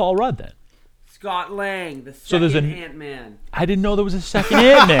 So who's Paul Rudd then? Scott Lang, the So there's second an- Ant-Man. I didn't know there was a second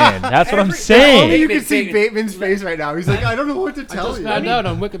Ant-Man. That's what I'm Only saying. you can see Bateman's face right now. He's like, I don't know what to tell you. found out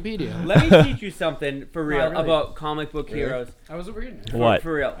on Wikipedia. Let me teach you something for real really. about comic book heroes. I was reading it. What?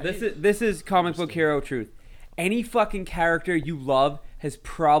 For real. This is comic book hero truth. Any fucking character you love has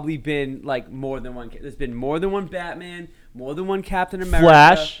probably been like more than one. There's been more than one Batman, more than one Captain America,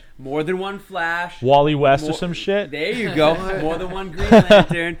 Flash. more than one Flash, Wally West or more- some shit? There you go. More than one Green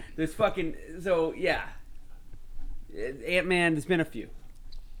Lantern. There's fucking yeah. Ant-Man. There's been a few.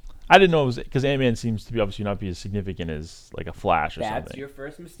 I didn't know it was because Ant-Man seems to be obviously not be as significant as like a Flash or That's something. your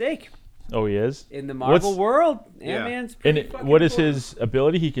first mistake Oh, he is? in the Marvel What's- world. Yeah. Ant-Man's And pretty fucking what is important. his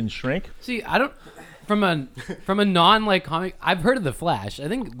ability? He can shrink? See, I don't from a non like comic. I've heard of the Flash. I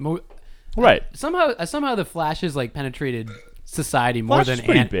think Right. somehow the Flash has like penetrated society more Flash than is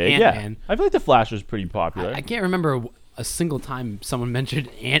pretty big, Ant-Man. yeah. I feel like the Flash was pretty popular. I can't remember a single time someone mentioned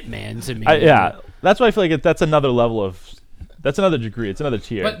Ant-Man to me. Yeah, that's why I feel like that's another level of, that's another degree. It's another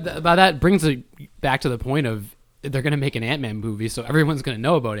tier. But by that brings it back to the point of they're gonna make an Ant-Man movie, so everyone's gonna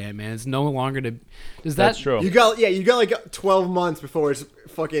know about Ant-Man. It's no longer to. Does that? That's true. You got like 12 months before it's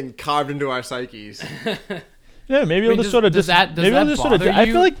fucking carved into our psyches. Yeah, maybe I mean, it'll just sort of does that maybe it'll just sort of. bother I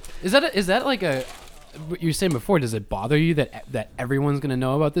you? feel like is that like a what you were saying before? Does it bother you that everyone's gonna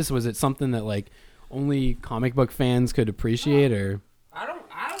know about this? Was it something that like only comic book fans could appreciate, or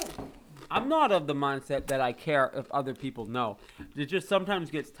I'm not of the mindset that I care if other people know. It just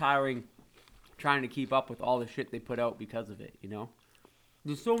sometimes gets tiring trying to keep up with all the shit they put out because of it, you know?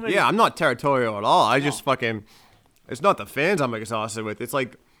 There's so many. Yeah, I'm not territorial at all. I just fucking. It's not the fans I'm exhausted with. It's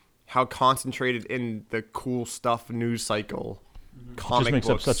like how concentrated in the cool stuff news cycle. Comic just makes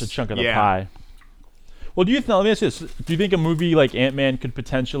books. up such a chunk of the Yeah. pie. Well, do you think? Let me ask you this: do you think a movie like Ant-Man could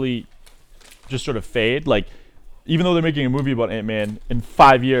potentially just sort of fade? Like, even though they're making a movie about Ant-Man, in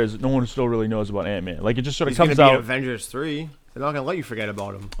 5 years, no one still really knows about Ant-Man. Like, it just sort of He's gonna comes be in out. Avengers 3. They're not gonna let you forget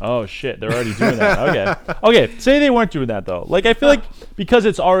about him. Oh shit, they're already doing that. Okay. Okay, say they weren't doing that though. Like, I feel like because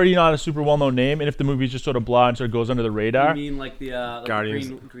it's already not a super well-known name, and if the movie's just sort of blah and sort of goes under the You radar. mean like the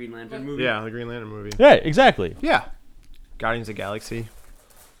Guardians. Green Lantern movie? Yeah, the Green Lantern movie. Yeah, exactly. Yeah. Guardians of the Galaxy.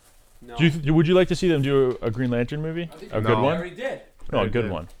 No. Would you like to see them do a Green Lantern movie? A good No. I one? already did. No, a Already good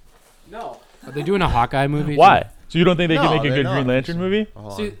did. one. No. are they doing a Hawkeye movie? Why? So you don't think they No, can make a they're good not. Green Lantern movie?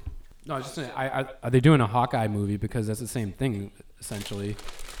 Hold on. See, no, I was just saying, are they doing a Hawkeye movie because that's the same thing essentially?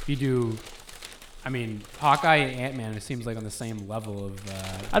 If you do, I mean, Hawkeye and Ant-Man, it seems like on the same level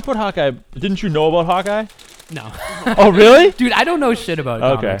of. I'd put Hawkeye. Didn't you know about Hawkeye? No, Oh, really? dude, I don't know shit about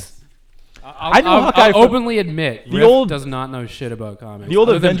Okay. comics. I know Hawkeye I'll from- openly admit, The Riff old- does not know shit about comics. The old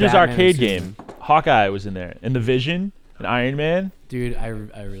other than Avengers Batman arcade and game, Superman. Hawkeye was in there, and the Vision, and Iron Man. Dude, I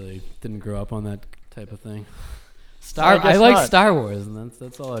really didn't grow up on that type of thing. I guess I like not. Star Wars, and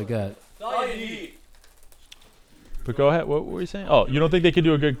that's all I got. But go ahead. What were you saying? Oh, you don't think they could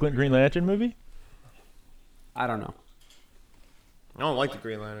do a good Green Lantern movie I don't know. I don't like the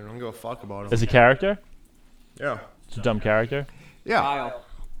Green Lantern. I don't give a fuck about him. as a character? Yeah. It's a dumb character. Yeah. Kyle.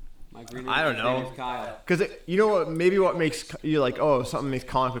 My green I don't Lantern's name know. is Kyle. Because you know what? Maybe what makes you like, oh, something makes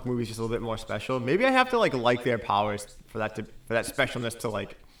comic book movies just a little bit more special. Maybe I have to like their powers for that specialness to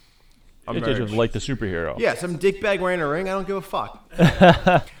like It's emerge. just like the superhero. Yeah, some dickbag wearing a ring. I don't give a fuck.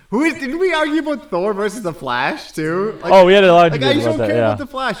 Didn't we argue about Thor versus the Flash too? Like, Oh, we had a lot of like I debate just about don't that. care Yeah. about the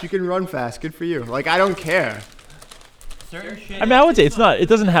Flash. You can run fast. Good for you. Like I don't care. Certain shit. I mean, I would say it's not. It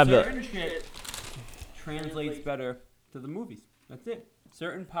doesn't have the. Certain shit translates better to the movies. That's it.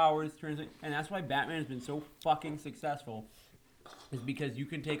 Certain powers translate, and that's why Batman has been so fucking successful. Is because you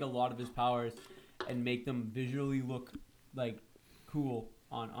can take a lot of his powers and make them visually look like cool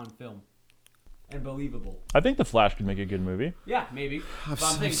on film and believable. I think the Flash could make a good movie. Yeah, maybe. But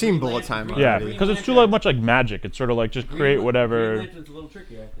I'm saying seen Green Bullet Lantern- Time Green Yeah, already. because it's too much like magic. It's sort of like just create Green whatever. Lantern's a little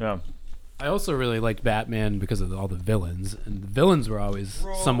trickier. Yeah. I also really liked Batman because of all the villains, and the villains were always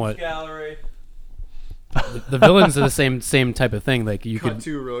somewhat. Gallery. The villains are the same type of thing. Like you Cut could.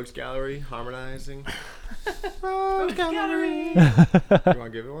 to Rogues Gallery harmonizing. Rogues Gallery. You want to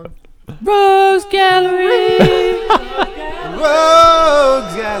give it one? Rose Gallery.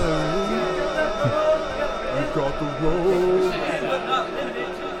 Rogues Gallery. We've got the rogues.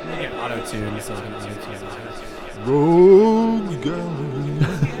 Auto tune. Rogues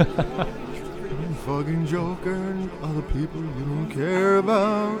Gallery. Fucking Joker and other people you don't care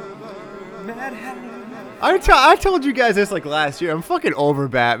about. I told you guys this like last year. I'm fucking over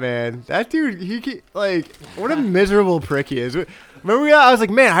Batman. That dude, like, what a miserable prick he is. Remember, I was like,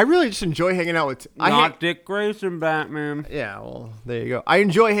 man, I really just enjoy hanging out with. Not Dick Grayson, Batman. Yeah, well, there you go. I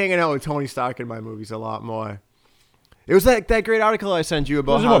enjoy hanging out with Tony Stark in my movies a lot more. It was that great article I sent you He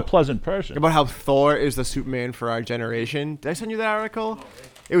about was a how more pleasant person. Thor is the Superman for our generation. Did I send you that article?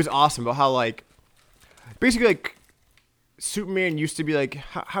 It was awesome about how like basically like Superman used to be like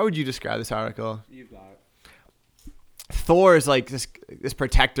how would you describe this article? You got it. Thor is like this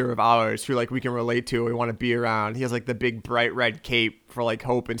protector of ours who like we can relate to, we want to be around. He has like the big bright red cape for like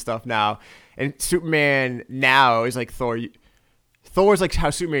hope and stuff now. And Superman now is like Thor. Thor's like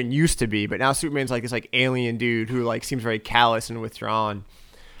how Superman used to be, but now Superman's like this like alien dude who like seems very callous and withdrawn.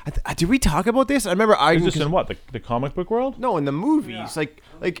 Did we talk about this? I remember Is arguing. this in what the comic book world? No, in the movies, like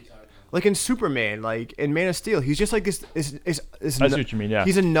in Superman, like in Man of Steel, he's just like this. I see what you mean. Yeah.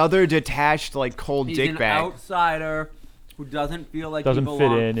 He's another detached, like cold He's an dickbag. outsider who doesn't feel like Doesn't he fit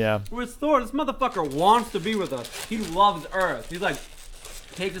belongs. in. Yeah. Whereas Thor, this motherfucker wants to be with us. He loves Earth. He's like,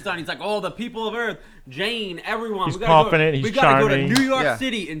 takes us on. He's like, oh, the people of Earth, Jane, everyone. He's we gotta confident, Go, he's we gotta charming. go to New York Yeah.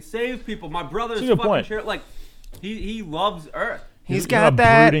 City and save people. My brother's That's a good fucking point. share. Like, he loves Earth. He's You're got a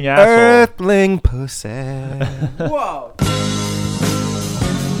that brooding asshole. earthling pussy. Whoa.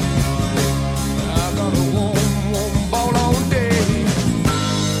 I got a warm, warm ball all day.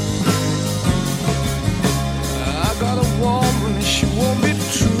 I got a woman and she won't be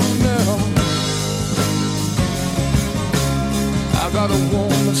true now. I got a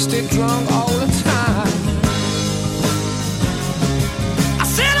woman stay drunk all the time. I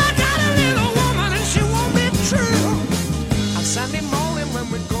said I got a little woman and she won't be true. On Sunday morning when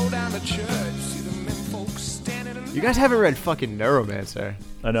we go down to church, see the men folks standing in You guys haven't read fucking Neuromancer.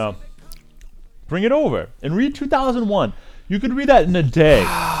 I know. Bring it over and read 2001. You could read that in a day.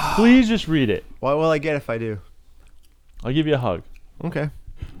 Please just read it. What will I get if I do? I'll give you a hug. Okay.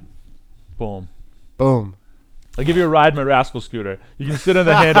 Boom. Boom. I'll give you a ride in my Rascal scooter. You can sit on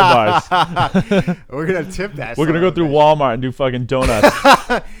the handlebars. We're gonna tip that. We're gonna son go of a through bitch. Walmart and do fucking donuts.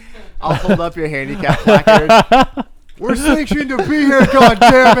 I'll hold up your handicap placard. We're sanctioned to be here,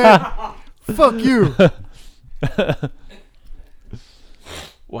 goddammit. Fuck you.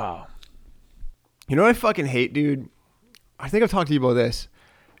 Wow. You know what I fucking hate, dude? I think I've talked to you about this.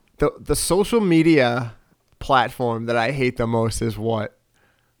 The social media platform that I hate the most is what?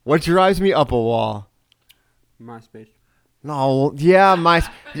 What drives me up a wall? MySpace. No, yeah,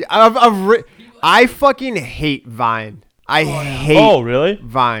 I fucking hate Vine. I hate Oh, really?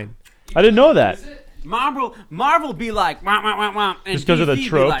 Vine. I didn't know that. Marvel be like, wah, wah, wah, wah, and Just because of the DC be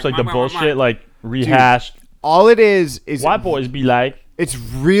tropes, like the wah, wah, wah, bullshit, wah. like rehashed. All it is White boys be like. it's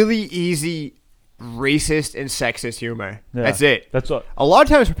really easy racist and sexist humor. Yeah, That's it. That's what. A lot of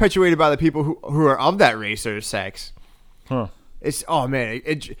times perpetuated by the people who are of that race or sex. Huh. It's oh man,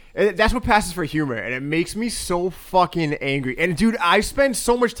 that's what passes for humor, and it makes me so fucking angry. And dude, I spend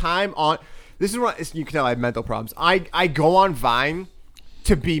so much time on. This is what you can tell I have mental problems. I go on Vine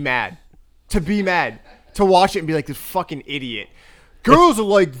to be mad, to watch it and be like this fucking idiot. Girls are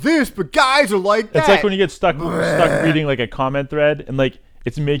like this, but guys are like that. It's like when you get stuck reading like a comment thread and like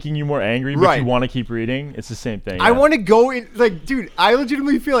it's making you more angry, but you want to keep reading. It's the same thing. I want to go in, like, dude, I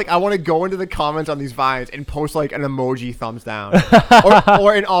legitimately feel like I want to go into the comments on these Vines and post like an emoji thumbs down,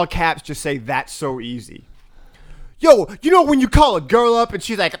 or in all caps just say that's so easy. Yo, you know when you call a girl up and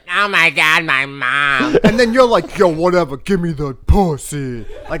she's like, oh my god, my mom, and then you're like, yo, whatever, give me the pussy.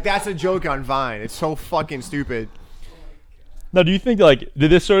 Like that's a joke on Vine. It's so fucking stupid. Now, do you think like did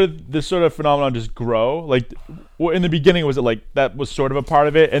this sort of phenomenon just grow? Like, in the beginning, was it like that was sort of a part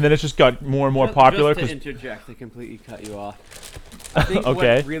of it, and then it's just got more and more popular? Just to interject, to completely cut you off. I think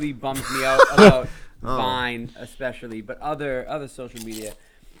Okay. what really bums me out about Vine, especially, but other social media,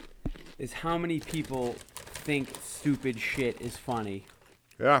 is how many people think stupid shit is funny.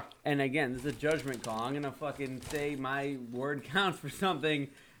 Yeah. And again, this is a judgment call. I'm gonna fucking say my word counts for something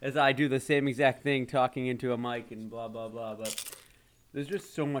as I do the same exact thing talking into a mic and blah blah blah, but there's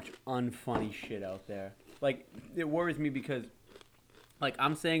just so much unfunny shit out there. Like, it worries me because like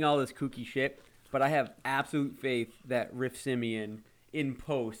I'm saying all this kooky shit, but I have absolute faith that Riff Simeon in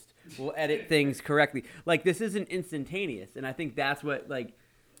post will edit things correctly. Like, this isn't instantaneous, and I think that's what like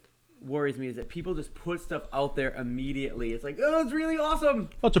worries me, is that people just put stuff out there immediately. It's like, oh, it's really awesome.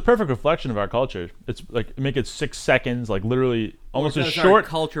 Well, it's a perfect reflection of our culture. It's like make it 6 seconds, like literally almost Or as does our short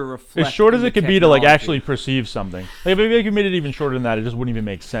culture reflect as short as in it the could be to like technology? actually perceive something. Like if you made it even shorter than that, it just wouldn't even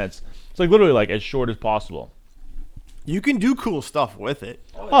make sense. It's like literally like as short as possible. You can do cool stuff with it.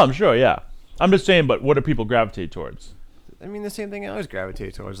 Oh, I'm sure, yeah. I'm just saying, but what do people gravitate towards? I mean, the same thing I always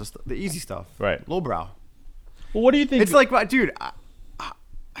gravitate towards, the easy stuff. Right. Lowbrow. Well, what do you think? It's like, dude,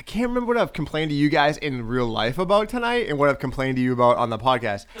 I can't remember what I've complained to you guys in real life about tonight and what I've complained to you about on the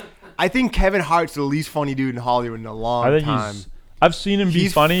podcast. I think Kevin Hart's the least funny dude in Hollywood in a long I think time. I've seen him be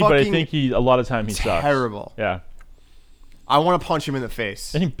He's funny, but I fucking think a lot of time he sucks. terrible. Yeah. I want to punch him in the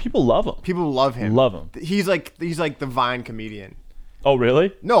face. I think people love him. People love him. Love him. He's like the Vine comedian. Oh,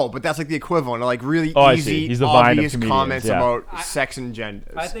 really? No, but that's like the equivalent of like really Oh, I see. easy, He's the Vine of obvious comedians, comments yeah. about sex and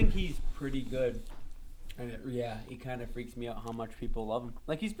genders. I think he's pretty good. And it kind of freaks me out how much people love him.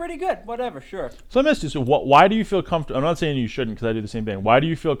 Like, he's pretty good. Whatever, sure. So let me ask you, so why do you feel comfortable? I'm not saying you shouldn't, because I do the same thing. Why do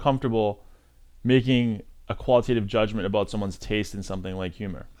you feel comfortable making a qualitative judgment about someone's taste in something like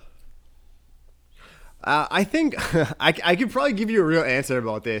humor? I think I could probably give you a real answer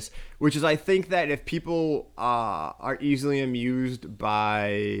about this, which is I think that if people are easily amused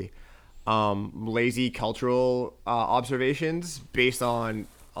by lazy cultural observations based on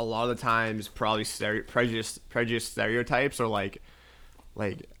a lot of the times probably prejudice stereotypes or like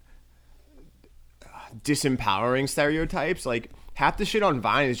disempowering stereotypes, like half the shit on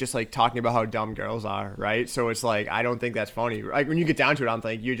Vine is just like talking about how dumb girls are, right? So it's like I don't think that's funny. Like when you get down to it, I'm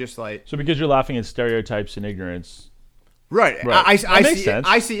like you're just like So because you're laughing at stereotypes and ignorance. right. Right. I That makes see sense.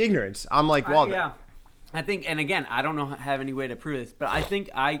 I see ignorance. I'm like, well, Yeah. I think, and again, I don't have any way to prove this, but I think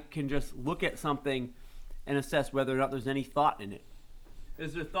I can just look at something and assess whether or not there's any thought in it.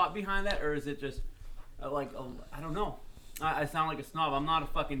 Is there thought behind that, or is it just I don't know. I sound like a snob. I'm not a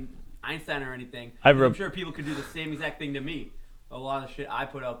fucking Einstein or anything. I'm sure people could do the same exact thing to me. A lot of shit I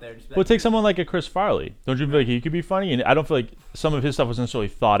put out there. Just be Well, like, take someone like a Chris Farley. Don't you feel like he could be funny? And I don't feel like some of his stuff was necessarily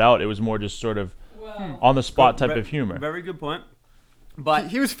thought out. It was more just sort of on the spot type of humor. Very good point. But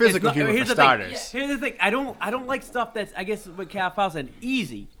He was physical it's not- humor here's for the thing. starters. Here's the thing. I don't like stuff that's, I guess what Cal Fowle said,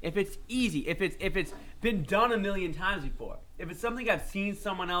 easy. If it's easy, if it's been done a million times before, if it's something I've seen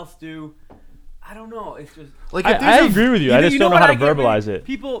someone else do, I don't know. It's just like I if there's a- agree with you. I just don't know what how to I get verbalize really- it.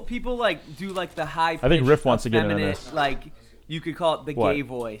 People like do like the high. I think Riff wants to get into effeminate, this. Like you could call it the What? gay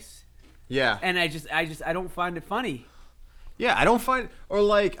voice, Yeah. and I don't find it funny. Yeah, I don't find or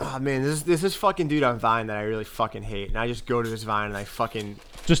like, oh man, this is fucking dude on Vine that I really fucking hate, and I just go to this Vine and I fucking.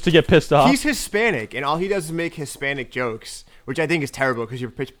 Just to get pissed off. He's Hispanic, and all he does is make Hispanic jokes, which I think is terrible because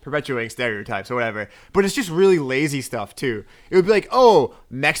you're perpetuating stereotypes or whatever. But it's just really lazy stuff too. It would be like, oh,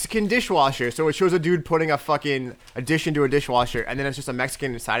 Mexican dishwasher, so it shows a dude putting a fucking a dish into a dishwasher, and then it's just a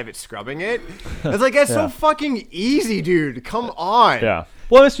Mexican inside of it scrubbing it. It's like that's Yeah. so fucking easy, dude. Come on. Yeah.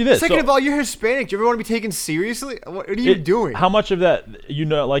 Well, let's do this. Second So- of all, you're Hispanic. Do you ever want to be taken seriously? What are you doing? How much of that you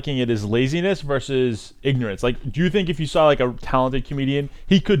not liking it is laziness versus ignorance? Like, do you think if you saw like a talented comedian,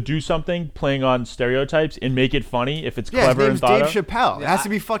 he could do something playing on stereotypes and make it funny if it's Yeah, his clever and name's thought Dave out? Chappelle. It has to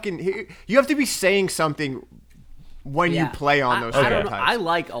be fucking. You have to be saying something when you play on those I don't know. stereotypes. I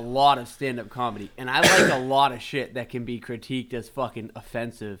like a lot of stand-up comedy, and I like a lot of shit that can be critiqued as fucking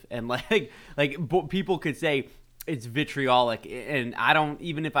offensive, and people could say it's vitriolic, and I don't.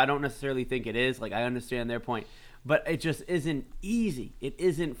 Even if I don't necessarily think it is, like I understand their point, but it just isn't easy. It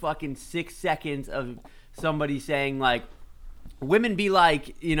isn't fucking 6 seconds of somebody saying like, women be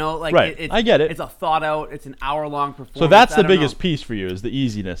like, you know, like Right. I get it. It's a thought out. It's an hour-long performance. So that's I the don't know. biggest piece for you is the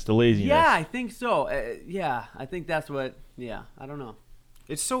easiness, the laziness. Yeah, I think so. Yeah, I think that's what. Yeah, I don't know.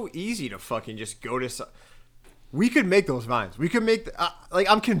 It's so easy to fucking just go to. We could make those vines. We could make like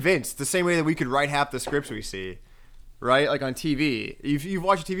I'm convinced the same way that we could write half the scripts we see, right? Like on TV. If you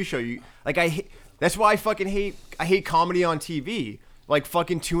watch a TV show, you like that's why I fucking hate. I hate comedy on TV. Like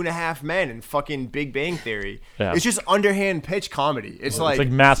fucking 2.5 Men and fucking Big Bang Theory. Yeah. It's just underhand pitch comedy. It's It's like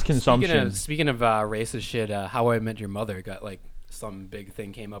mass consumption. Speaking of racist shit, How I Met Your Mother got like some big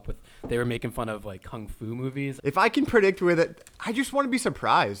thing came up with. They were making fun of like kung fu movies. if I can predict with it, I just want to be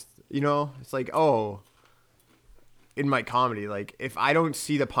surprised. You know, it's like, oh, in my comedy, like if I don't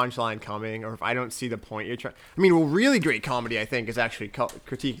see the punchline coming or if I don't see the point you're trying. I mean, well, really great comedy, I think, is actually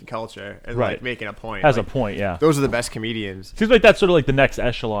critiquing culture and Right. like making a point. Has Like, a point, yeah. Those are the best comedians. Seems like that's sort of like the next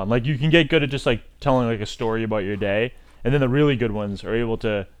echelon. Like you can get good at just like telling like a story about your day, and then the really good ones are able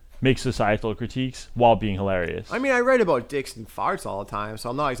to make societal critiques while being hilarious. I mean, I write about dicks and farts all the time, so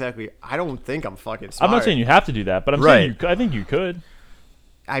I'm not exactly. I don't think I'm fucking smart. I'm not saying you have to do that, but I'm saying I think you could.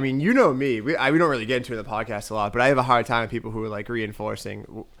 I mean, you know me. We don't really get into it in the podcast a lot, but I have a hard time with people who are like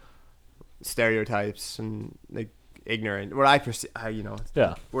reinforcing stereotypes and like ignorant. What I perceive,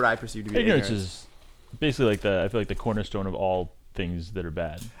 Yeah. what I perceive to be Ignorance ignorance. is basically like I feel like the cornerstone of all things that are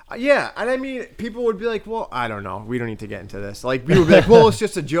bad. Yeah, and I mean, people would be like, "Well, I don't know. We don't need to get into this." Like, people would be like, "Well, it's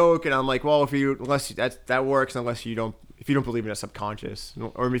just a joke," and I'm like, "Well, if you that works unless you don't believe in a subconscious,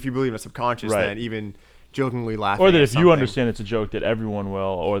 or if you believe in a subconscious, Right. then even jokingly laughing." Or that at if something. you understand it's a joke that everyone will,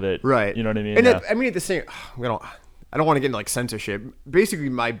 or that right? you know what I mean? And Yeah. I mean, at the same, I don't want to get into like censorship. Basically,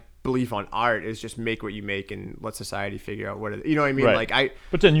 my belief on art is just make what you make and let society figure out what it. You know what I mean? Right. Like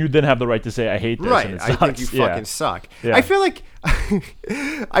But then you then have the right to say I hate this. right. And it I think you sucks. Yeah. fucking suck. Yeah. I feel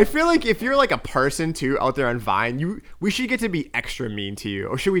like if you're like a person too out there on Vine, we should get to be extra mean to you,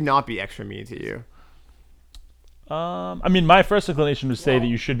 or should we not be extra mean to you? I mean, my first inclination was say that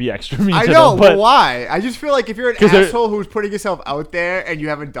you should be extra mean I to know, them, but but why? I just feel like if you're an 'Cause they're- asshole who's putting yourself out there and you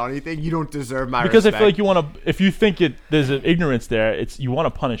haven't done anything, you don't deserve my because respect. I feel like you want to. If you think there's an ignorance there, you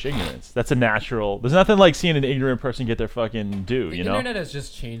want to punish ignorance. That's a natural. There's nothing like seeing an ignorant person get their fucking due. The You know. internet has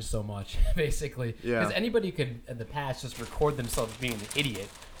just changed so much, basically. Yeah. Because anybody could, in the past, just record themselves being an idiot,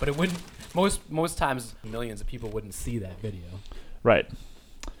 but it wouldn't. Most times, millions of people wouldn't see that video. Right.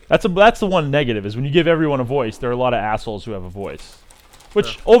 That's the one negative is when you give everyone a voice, there are a lot of assholes who have a voice,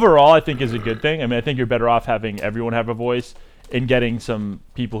 which overall I think is a good thing. I mean, I think you're better off having everyone have a voice and getting some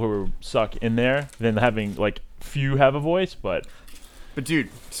people who suck in there than having like few have a voice. But dude,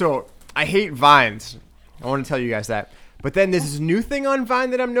 so I hate Vines. I want to tell you guys that. But then there's this new thing on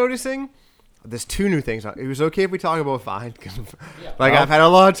Vine that I'm noticing. There's two new things. It was okay if we talk about Vine because, like, I've had a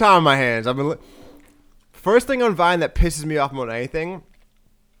lot of time on my hands. First thing on Vine that pisses me off more than anything.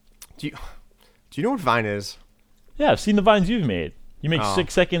 Do you know what Vine is? yeah, I've seen the vines you've made. You make Oh.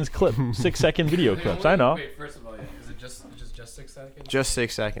 6 seconds 6-second video clips. I know. Wait, first of all, is it just 6 seconds? Just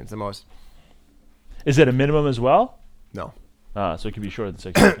 6 seconds, the most. Is it a minimum as well? No. So it could be shorter than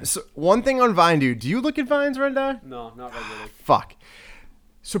 6 seconds. So one thing on Vine, dude. Do you look at Vines, Rendar? No, not regularly. Fuck.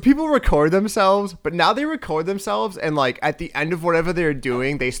 So people record themselves, but now they record themselves and like at the end of whatever they're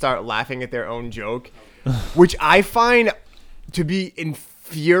doing, they start laughing at their own joke, which I find to be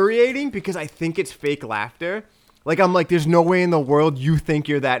infuriating because I think it's fake laughter. Like I'm like, there's no way in the world you think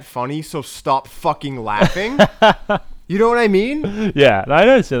you're that funny, so stop fucking laughing. You know what I mean? Yeah, I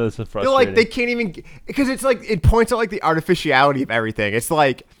understand that's They're frustrating. like they can't even because it's like it points out like the artificiality of everything. It's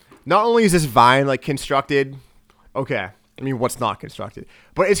like not only is this Vine like constructed, okay, I mean what's not constructed,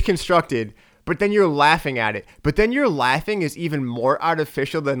 but it's constructed. But then you're laughing at it. But then your laughing is even more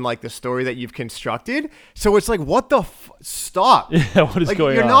artificial than like the story that you've constructed. So it's like what the stop. Yeah, what is like,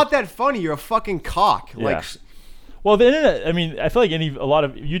 going you're on? not that funny. You're a fucking cock. Yeah. Like Well, the internet. I mean, I feel like a lot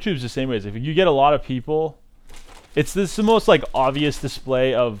of YouTube's the same way. If you get a lot of people, it's the most like obvious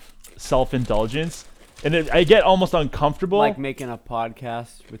display of self-indulgence, and I get almost uncomfortable. Like making a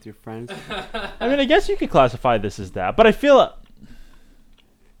podcast with your friends. I mean, I guess you could classify this as that, but I feel.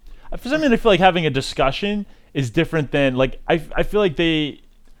 For some reason, I feel like having a discussion is different than like I feel like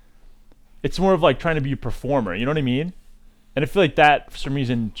it's more of like trying to be a performer. You know what I mean? And I feel like that for some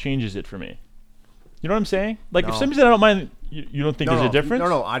reason changes it for me. You know what I'm saying? Like, No. for some reason, I don't mind. You don't think there's a difference?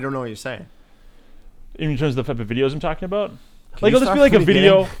 No, I don't know what you're saying. in terms of the type of videos I'm talking about. you Like, it'll just start be like a from the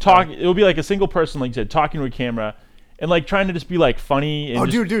video beginning? it'll be like a single person, like you said, talking to a camera and like trying to just be like funny and Oh,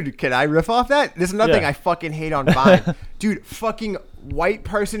 just, dude, can I riff off that? This is another Yeah. thing I fucking hate on Vine. Dude, fucking white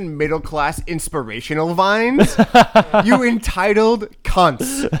person, middle class, inspirational Vines. You entitled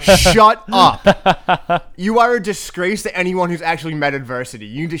cunts. Shut up. You are a disgrace to anyone who's actually met adversity.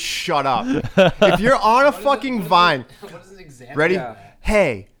 You need to shut up. If you're on a fucking Vine, What is an example? ready? Yeah.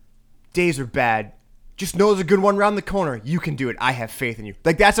 Hey, days are bad. Just know there's a good one around the corner. You can do it. I have faith in you.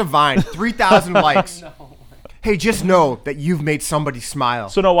 Like, that's a Vine. 3,000 likes. Hey, just know that you've made somebody smile.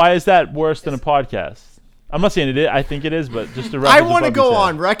 So no, why is that worse than a podcast? I'm not saying it is. I think it is, but just to I reference want to what go Bubby said.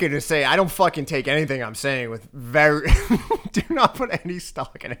 on record and say I don't fucking take anything I'm saying with very. Do not put any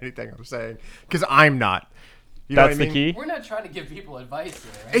stock in anything I'm saying because I'm not. You know That's what I the mean? key. We're not trying to give people advice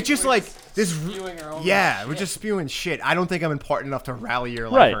here, right? It's just We're like just this. spewing our own Yeah, we're shit. just spewing shit. I don't think I'm important enough to rally your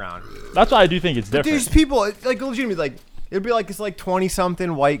life Right. around. That's why I do think it's But different. these people, like legitimately, like it'd be like this like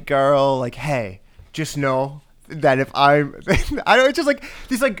 20-something white girl, like, hey, just know that if I'm, I don't. It's just like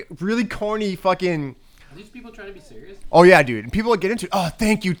these like really corny fucking. Are these people trying to be serious? Oh yeah, dude. And people get into it. Oh,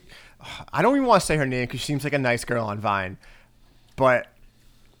 thank you. I don't even want to say her name because she seems like a nice girl on Vine, but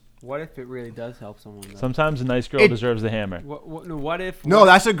What if it really does help someone? Though? Sometimes a nice girl It- deserves the hammer. What if? no,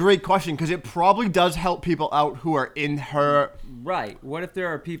 that's a great question because it probably does help people out who are in her. Right. What if there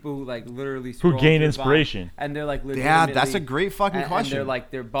are people who like literally scroll gain through inspiration. Vine and they're like Yeah, that's a legitimately- great fucking and question. they're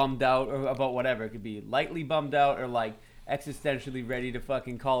like they're bummed out or about whatever. It could be lightly bummed out or like existentially ready to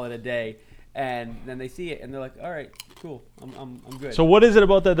fucking call it a day. And then they see it and they're like, all right, cool, I'm good. So what is it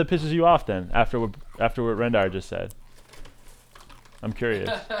about that pisses you off then? After what Rendar just said, I'm curious.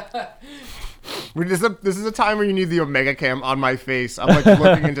 This is a time where you need the Omega Cam on my face. I'm like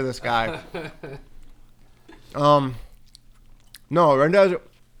looking into the sky. No, Rendez.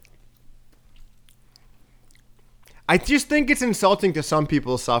 I just think it's insulting to some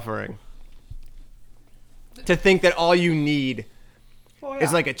people's suffering to think that all you need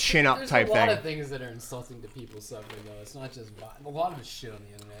is like a chin up There's type a lot thing. of things that are insulting to people suffering, though. It's not just a lot of it's shit on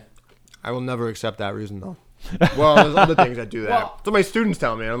the internet. I will never accept that reason though. Well, there's other things that do that. Well- So my students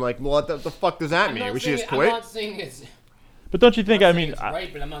tell me, I'm like, well, what the fuck does that mean? We should just I'm quit? not saying it's. But don't you think? I'm I not saying mean, it's right,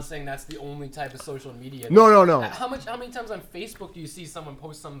 but I'm not saying that's the only type of social media. No. How many times on Facebook do you see someone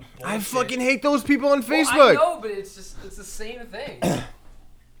post some bullshit? I fucking hate those people on Well, Facebook. I know, but it's the same thing.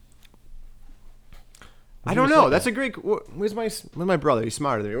 I don't know. That's a great. Where's my brother? He's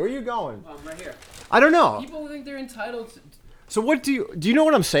smarter than me. Where are you going? Right here. I don't know. People think they're entitled to. So what do you know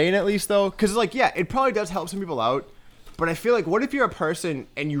what I'm saying at least though? Because like yeah, it probably does help some people out, but I feel like what if you're a person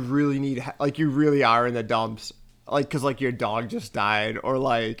and you really need like you really are in the dumps, like because like your dog just died or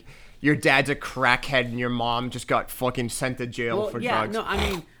like your dad's a crackhead and your mom just got fucking sent to jail for drugs. No, I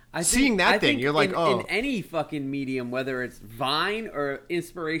mean, I Seeing think, that I thing, think you're like, in, oh. in any fucking medium, whether it's Vine or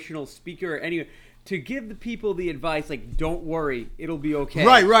inspirational speaker or any, to give the people the advice like, don't worry, it'll be okay.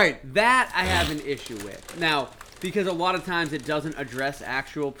 Right. That I have an issue with. Now, because a lot of times it doesn't address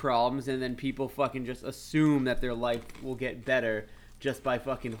actual problems, and then people fucking just assume that their life will get better just by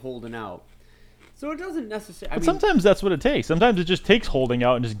fucking holding out. So it doesn't necessarily. but sometimes that's what it takes. Sometimes it just takes holding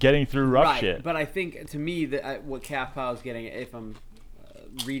out and just getting through rough right, shit. but I think to me that what Kapow is getting, if I'm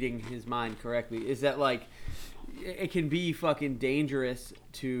reading his mind correctly, is that like it can be fucking dangerous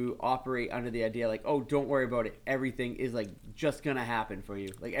to operate under the idea like, oh, don't worry about it. Everything is like just gonna happen for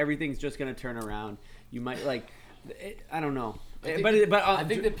you. Like everything's just gonna turn around. You might like, I don't know. I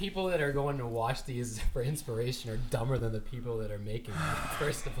think the people that are going to watch these for inspiration are dumber than the people that are making them.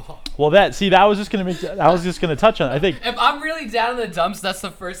 First of all, Well, that was just gonna touch on it. I think if I'm really down in the dumps, that's the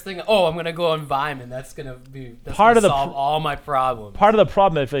first thing. Oh, I'm gonna go on Vine, and that's gonna Part of the solve all my problems. part of the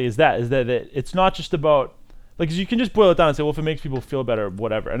problem I feel is that it's not just about like 'cause you can just boil it down and say, well, if it makes people feel better,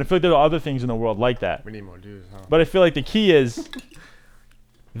 whatever. And I feel like there are other things in the world like that. We need more dudes, huh? But I feel like the key is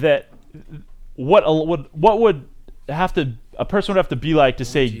that what would have to a person would have to be like to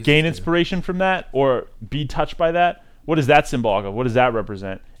say Jesus, gain dude. inspiration from that or be touched by that. What is that symbolic of? What does that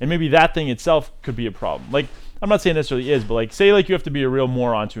represent? And maybe that thing itself could be a problem. Like I'm not saying necessarily is, but like say like you have to be a real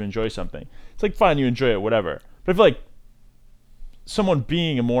moron to enjoy something. It's like fine, you enjoy it, whatever. But I feel like someone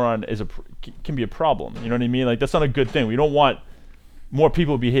being a moron can be a problem. You know what I mean? Like that's not a good thing. We don't want more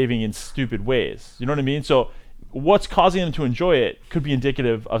people behaving in stupid ways. You know what I mean? So what's causing them to enjoy it could be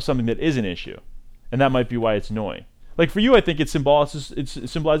indicative of something that is an issue, and that might be why it's annoying. Like for you, I think it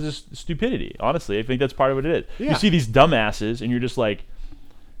symbolizes stupidity. Honestly, I think that's part of what it is. Yeah. You see these dumbasses, and you're just like,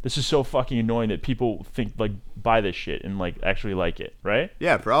 this is so fucking annoying that people think like buy this shit and like actually like it, right?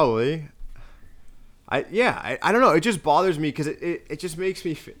 Yeah, probably. I don't know. It just bothers me because it just makes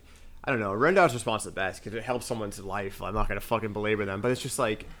me. I don't know. Rendau's response is the best because it helps someone's life. I'm not gonna fucking belabor them, but it's just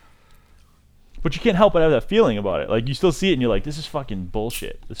like, But you can't help but have that feeling about it. Like, you still see it and you're like, this is fucking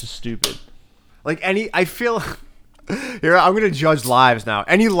bullshit. This is stupid. I feel here. I'm gonna judge lives now.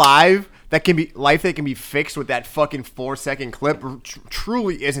 Any life that can be fixed with that fucking 4-second clip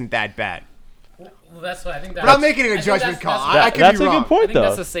truly isn't that bad. Well, that's what I think. But I'm making a judgment call. I could That's be a wrong. good point, I think though.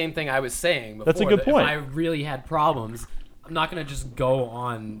 that's the same thing I was saying before. That's a good that point. If I really had problems, I'm not gonna just go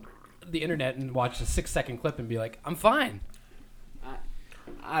on the internet and watch a 6-second clip and be like, I'm fine.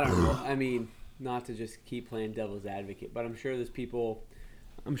 I don't know. I mean, not to just keep playing devil's advocate, but I'm sure there's people.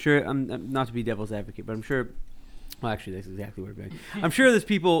 I'm not to be devil's advocate, but I'm sure. Well, actually, that's exactly where we're going. I'm sure there's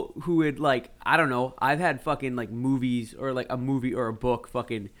people who would like. I don't know. I've had fucking like movies or like a movie or a book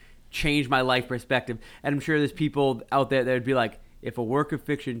fucking change my life perspective, and I'm sure there's people out there that would be like, if a work of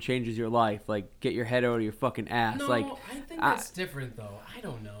fiction changes your life, like get your head out of your fucking ass. No, like, I think that's different though. I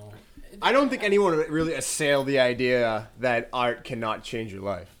don't know. I don't think anyone would really assail the idea that art cannot change your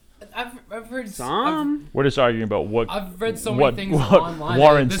life. I've heard some. We're just arguing about what I've read so what- many things what online.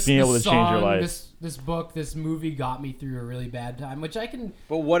 warrants This- being able this to change your song, life. This book, this movie got me through a really bad time, which I can.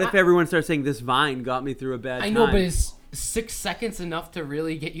 But what if everyone starts saying this Vine got me through a bad time? I know, but is 6 seconds enough to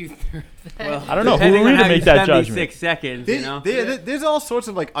really get you through that? Well, I don't know. Who depending are we on to how make you that spend these judgment? 6 seconds, you know. There's all sorts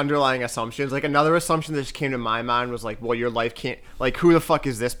of like underlying assumptions. Like another assumption that just came to my mind was like, well, your life can't. Like, who the fuck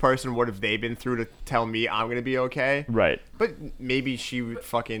is this person? What have they been through to tell me I'm gonna be okay? Right. But maybe she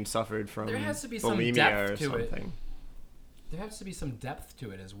fucking suffered from There has to be some bulimia depth or to it. something. There has to be some depth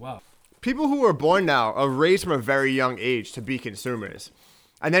to it as well. People who are born now are raised from a very young age to be consumers.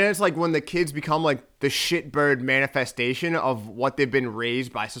 And then it's like when the kids become like the shitbird manifestation of what they've been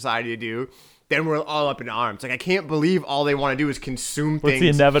raised by society to do, then we're all up in arms. Like, I can't believe all they want to do is consume What's things. the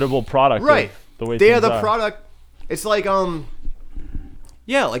inevitable product? Right. Of the way they are things the product. It's like,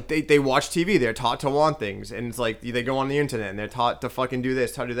 yeah, like they watch TV. They're taught to want things. And it's like they go on the internet and they're taught to fucking do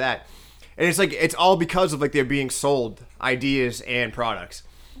this, to do that. And it's like, it's all because of like they're being sold ideas and products.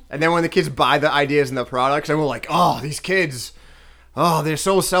 And then when the kids buy the ideas and the products, and we're like, oh, these kids, oh, they're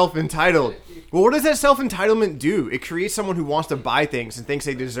so self-entitled. Well, what does that self-entitlement do? It creates someone who wants to buy things and thinks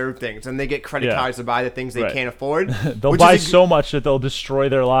they deserve things, and they get credit Yeah. cards to buy the things they Right. can't afford. They'll which buy is so much that they'll destroy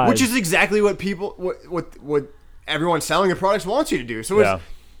their lives. which is exactly what people, what everyone selling the products wants you to do. So Yeah. it's,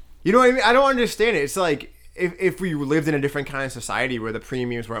 you know what I mean? I don't understand it. It's like if we lived in a different kind of society where the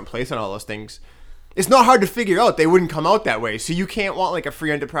premiums weren't placed on all those things, it's not hard to figure out. They wouldn't come out that way. So you can't want like a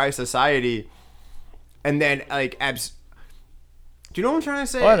free enterprise society, and then like do you know what I'm trying to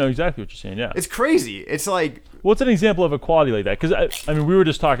say? Oh, I know exactly what you're saying. Yeah. It's crazy. It's like, What's an example of equality like that? Because I mean, we were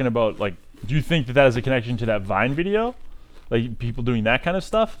just talking about like, do you think that has a connection to that Vine video, like people doing that kind of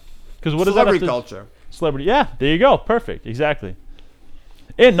stuff? Because what does that have celebrity to- culture. Celebrity, yeah, there you go, perfect, exactly.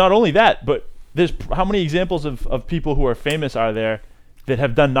 And not only that, but there's how many examples of people who are famous are there that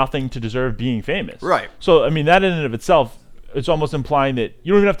have done nothing to deserve being famous? Right. So I mean, that in and of itself, it's almost implying that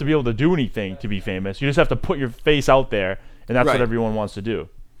you don't even have to be able to do anything to be famous. You just have to put your face out there, and that's Right. what everyone wants to do.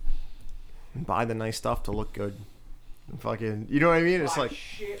 Buy the nice stuff to look good. And fucking, you know what I mean? It's like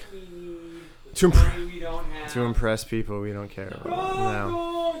shit we need, to, we don't have. to impress people we don't care about.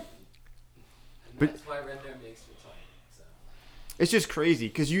 No. But- That's why Red Dead makes me tight. So. It's just crazy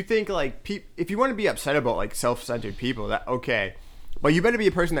because you think like if you want to be upset about like self-centered people, that okay, but you better be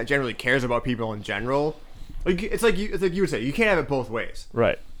a person that generally cares about people in general. Like it's like you would say, you can't have it both ways.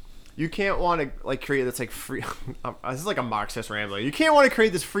 Right. You can't want to like create this like free. This is like a Marxist rambling. You can't want to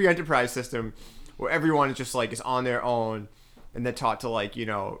create this free enterprise system where everyone is just like is on their own and they're taught to like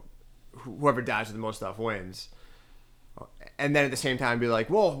whoever dies with the most stuff wins. And then at the same time be like,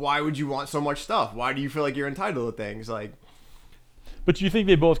 well, why would you want so much stuff? Why do you feel like you're entitled to things? Like, But do you think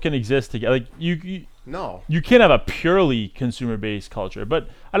they both can exist together? Like you no. you can't have a purely consumer-based culture, but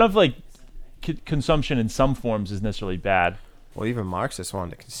I don't feel like consumption in some forms is necessarily bad. Well, even Marxists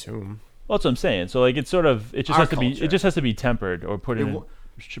wanted to consume. Well, that's what I'm saying. So like, it's sort of it just Our has to be culture. it just has to be tempered or put It in wa-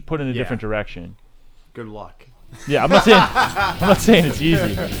 put in a Yeah. different direction. Good luck. Yeah, I'm not saying it's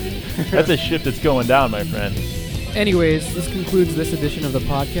easy. That's a ship that's going down, my friend. Anyways, this concludes this edition of the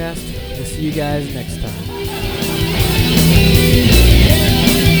podcast. We'll see you guys next time.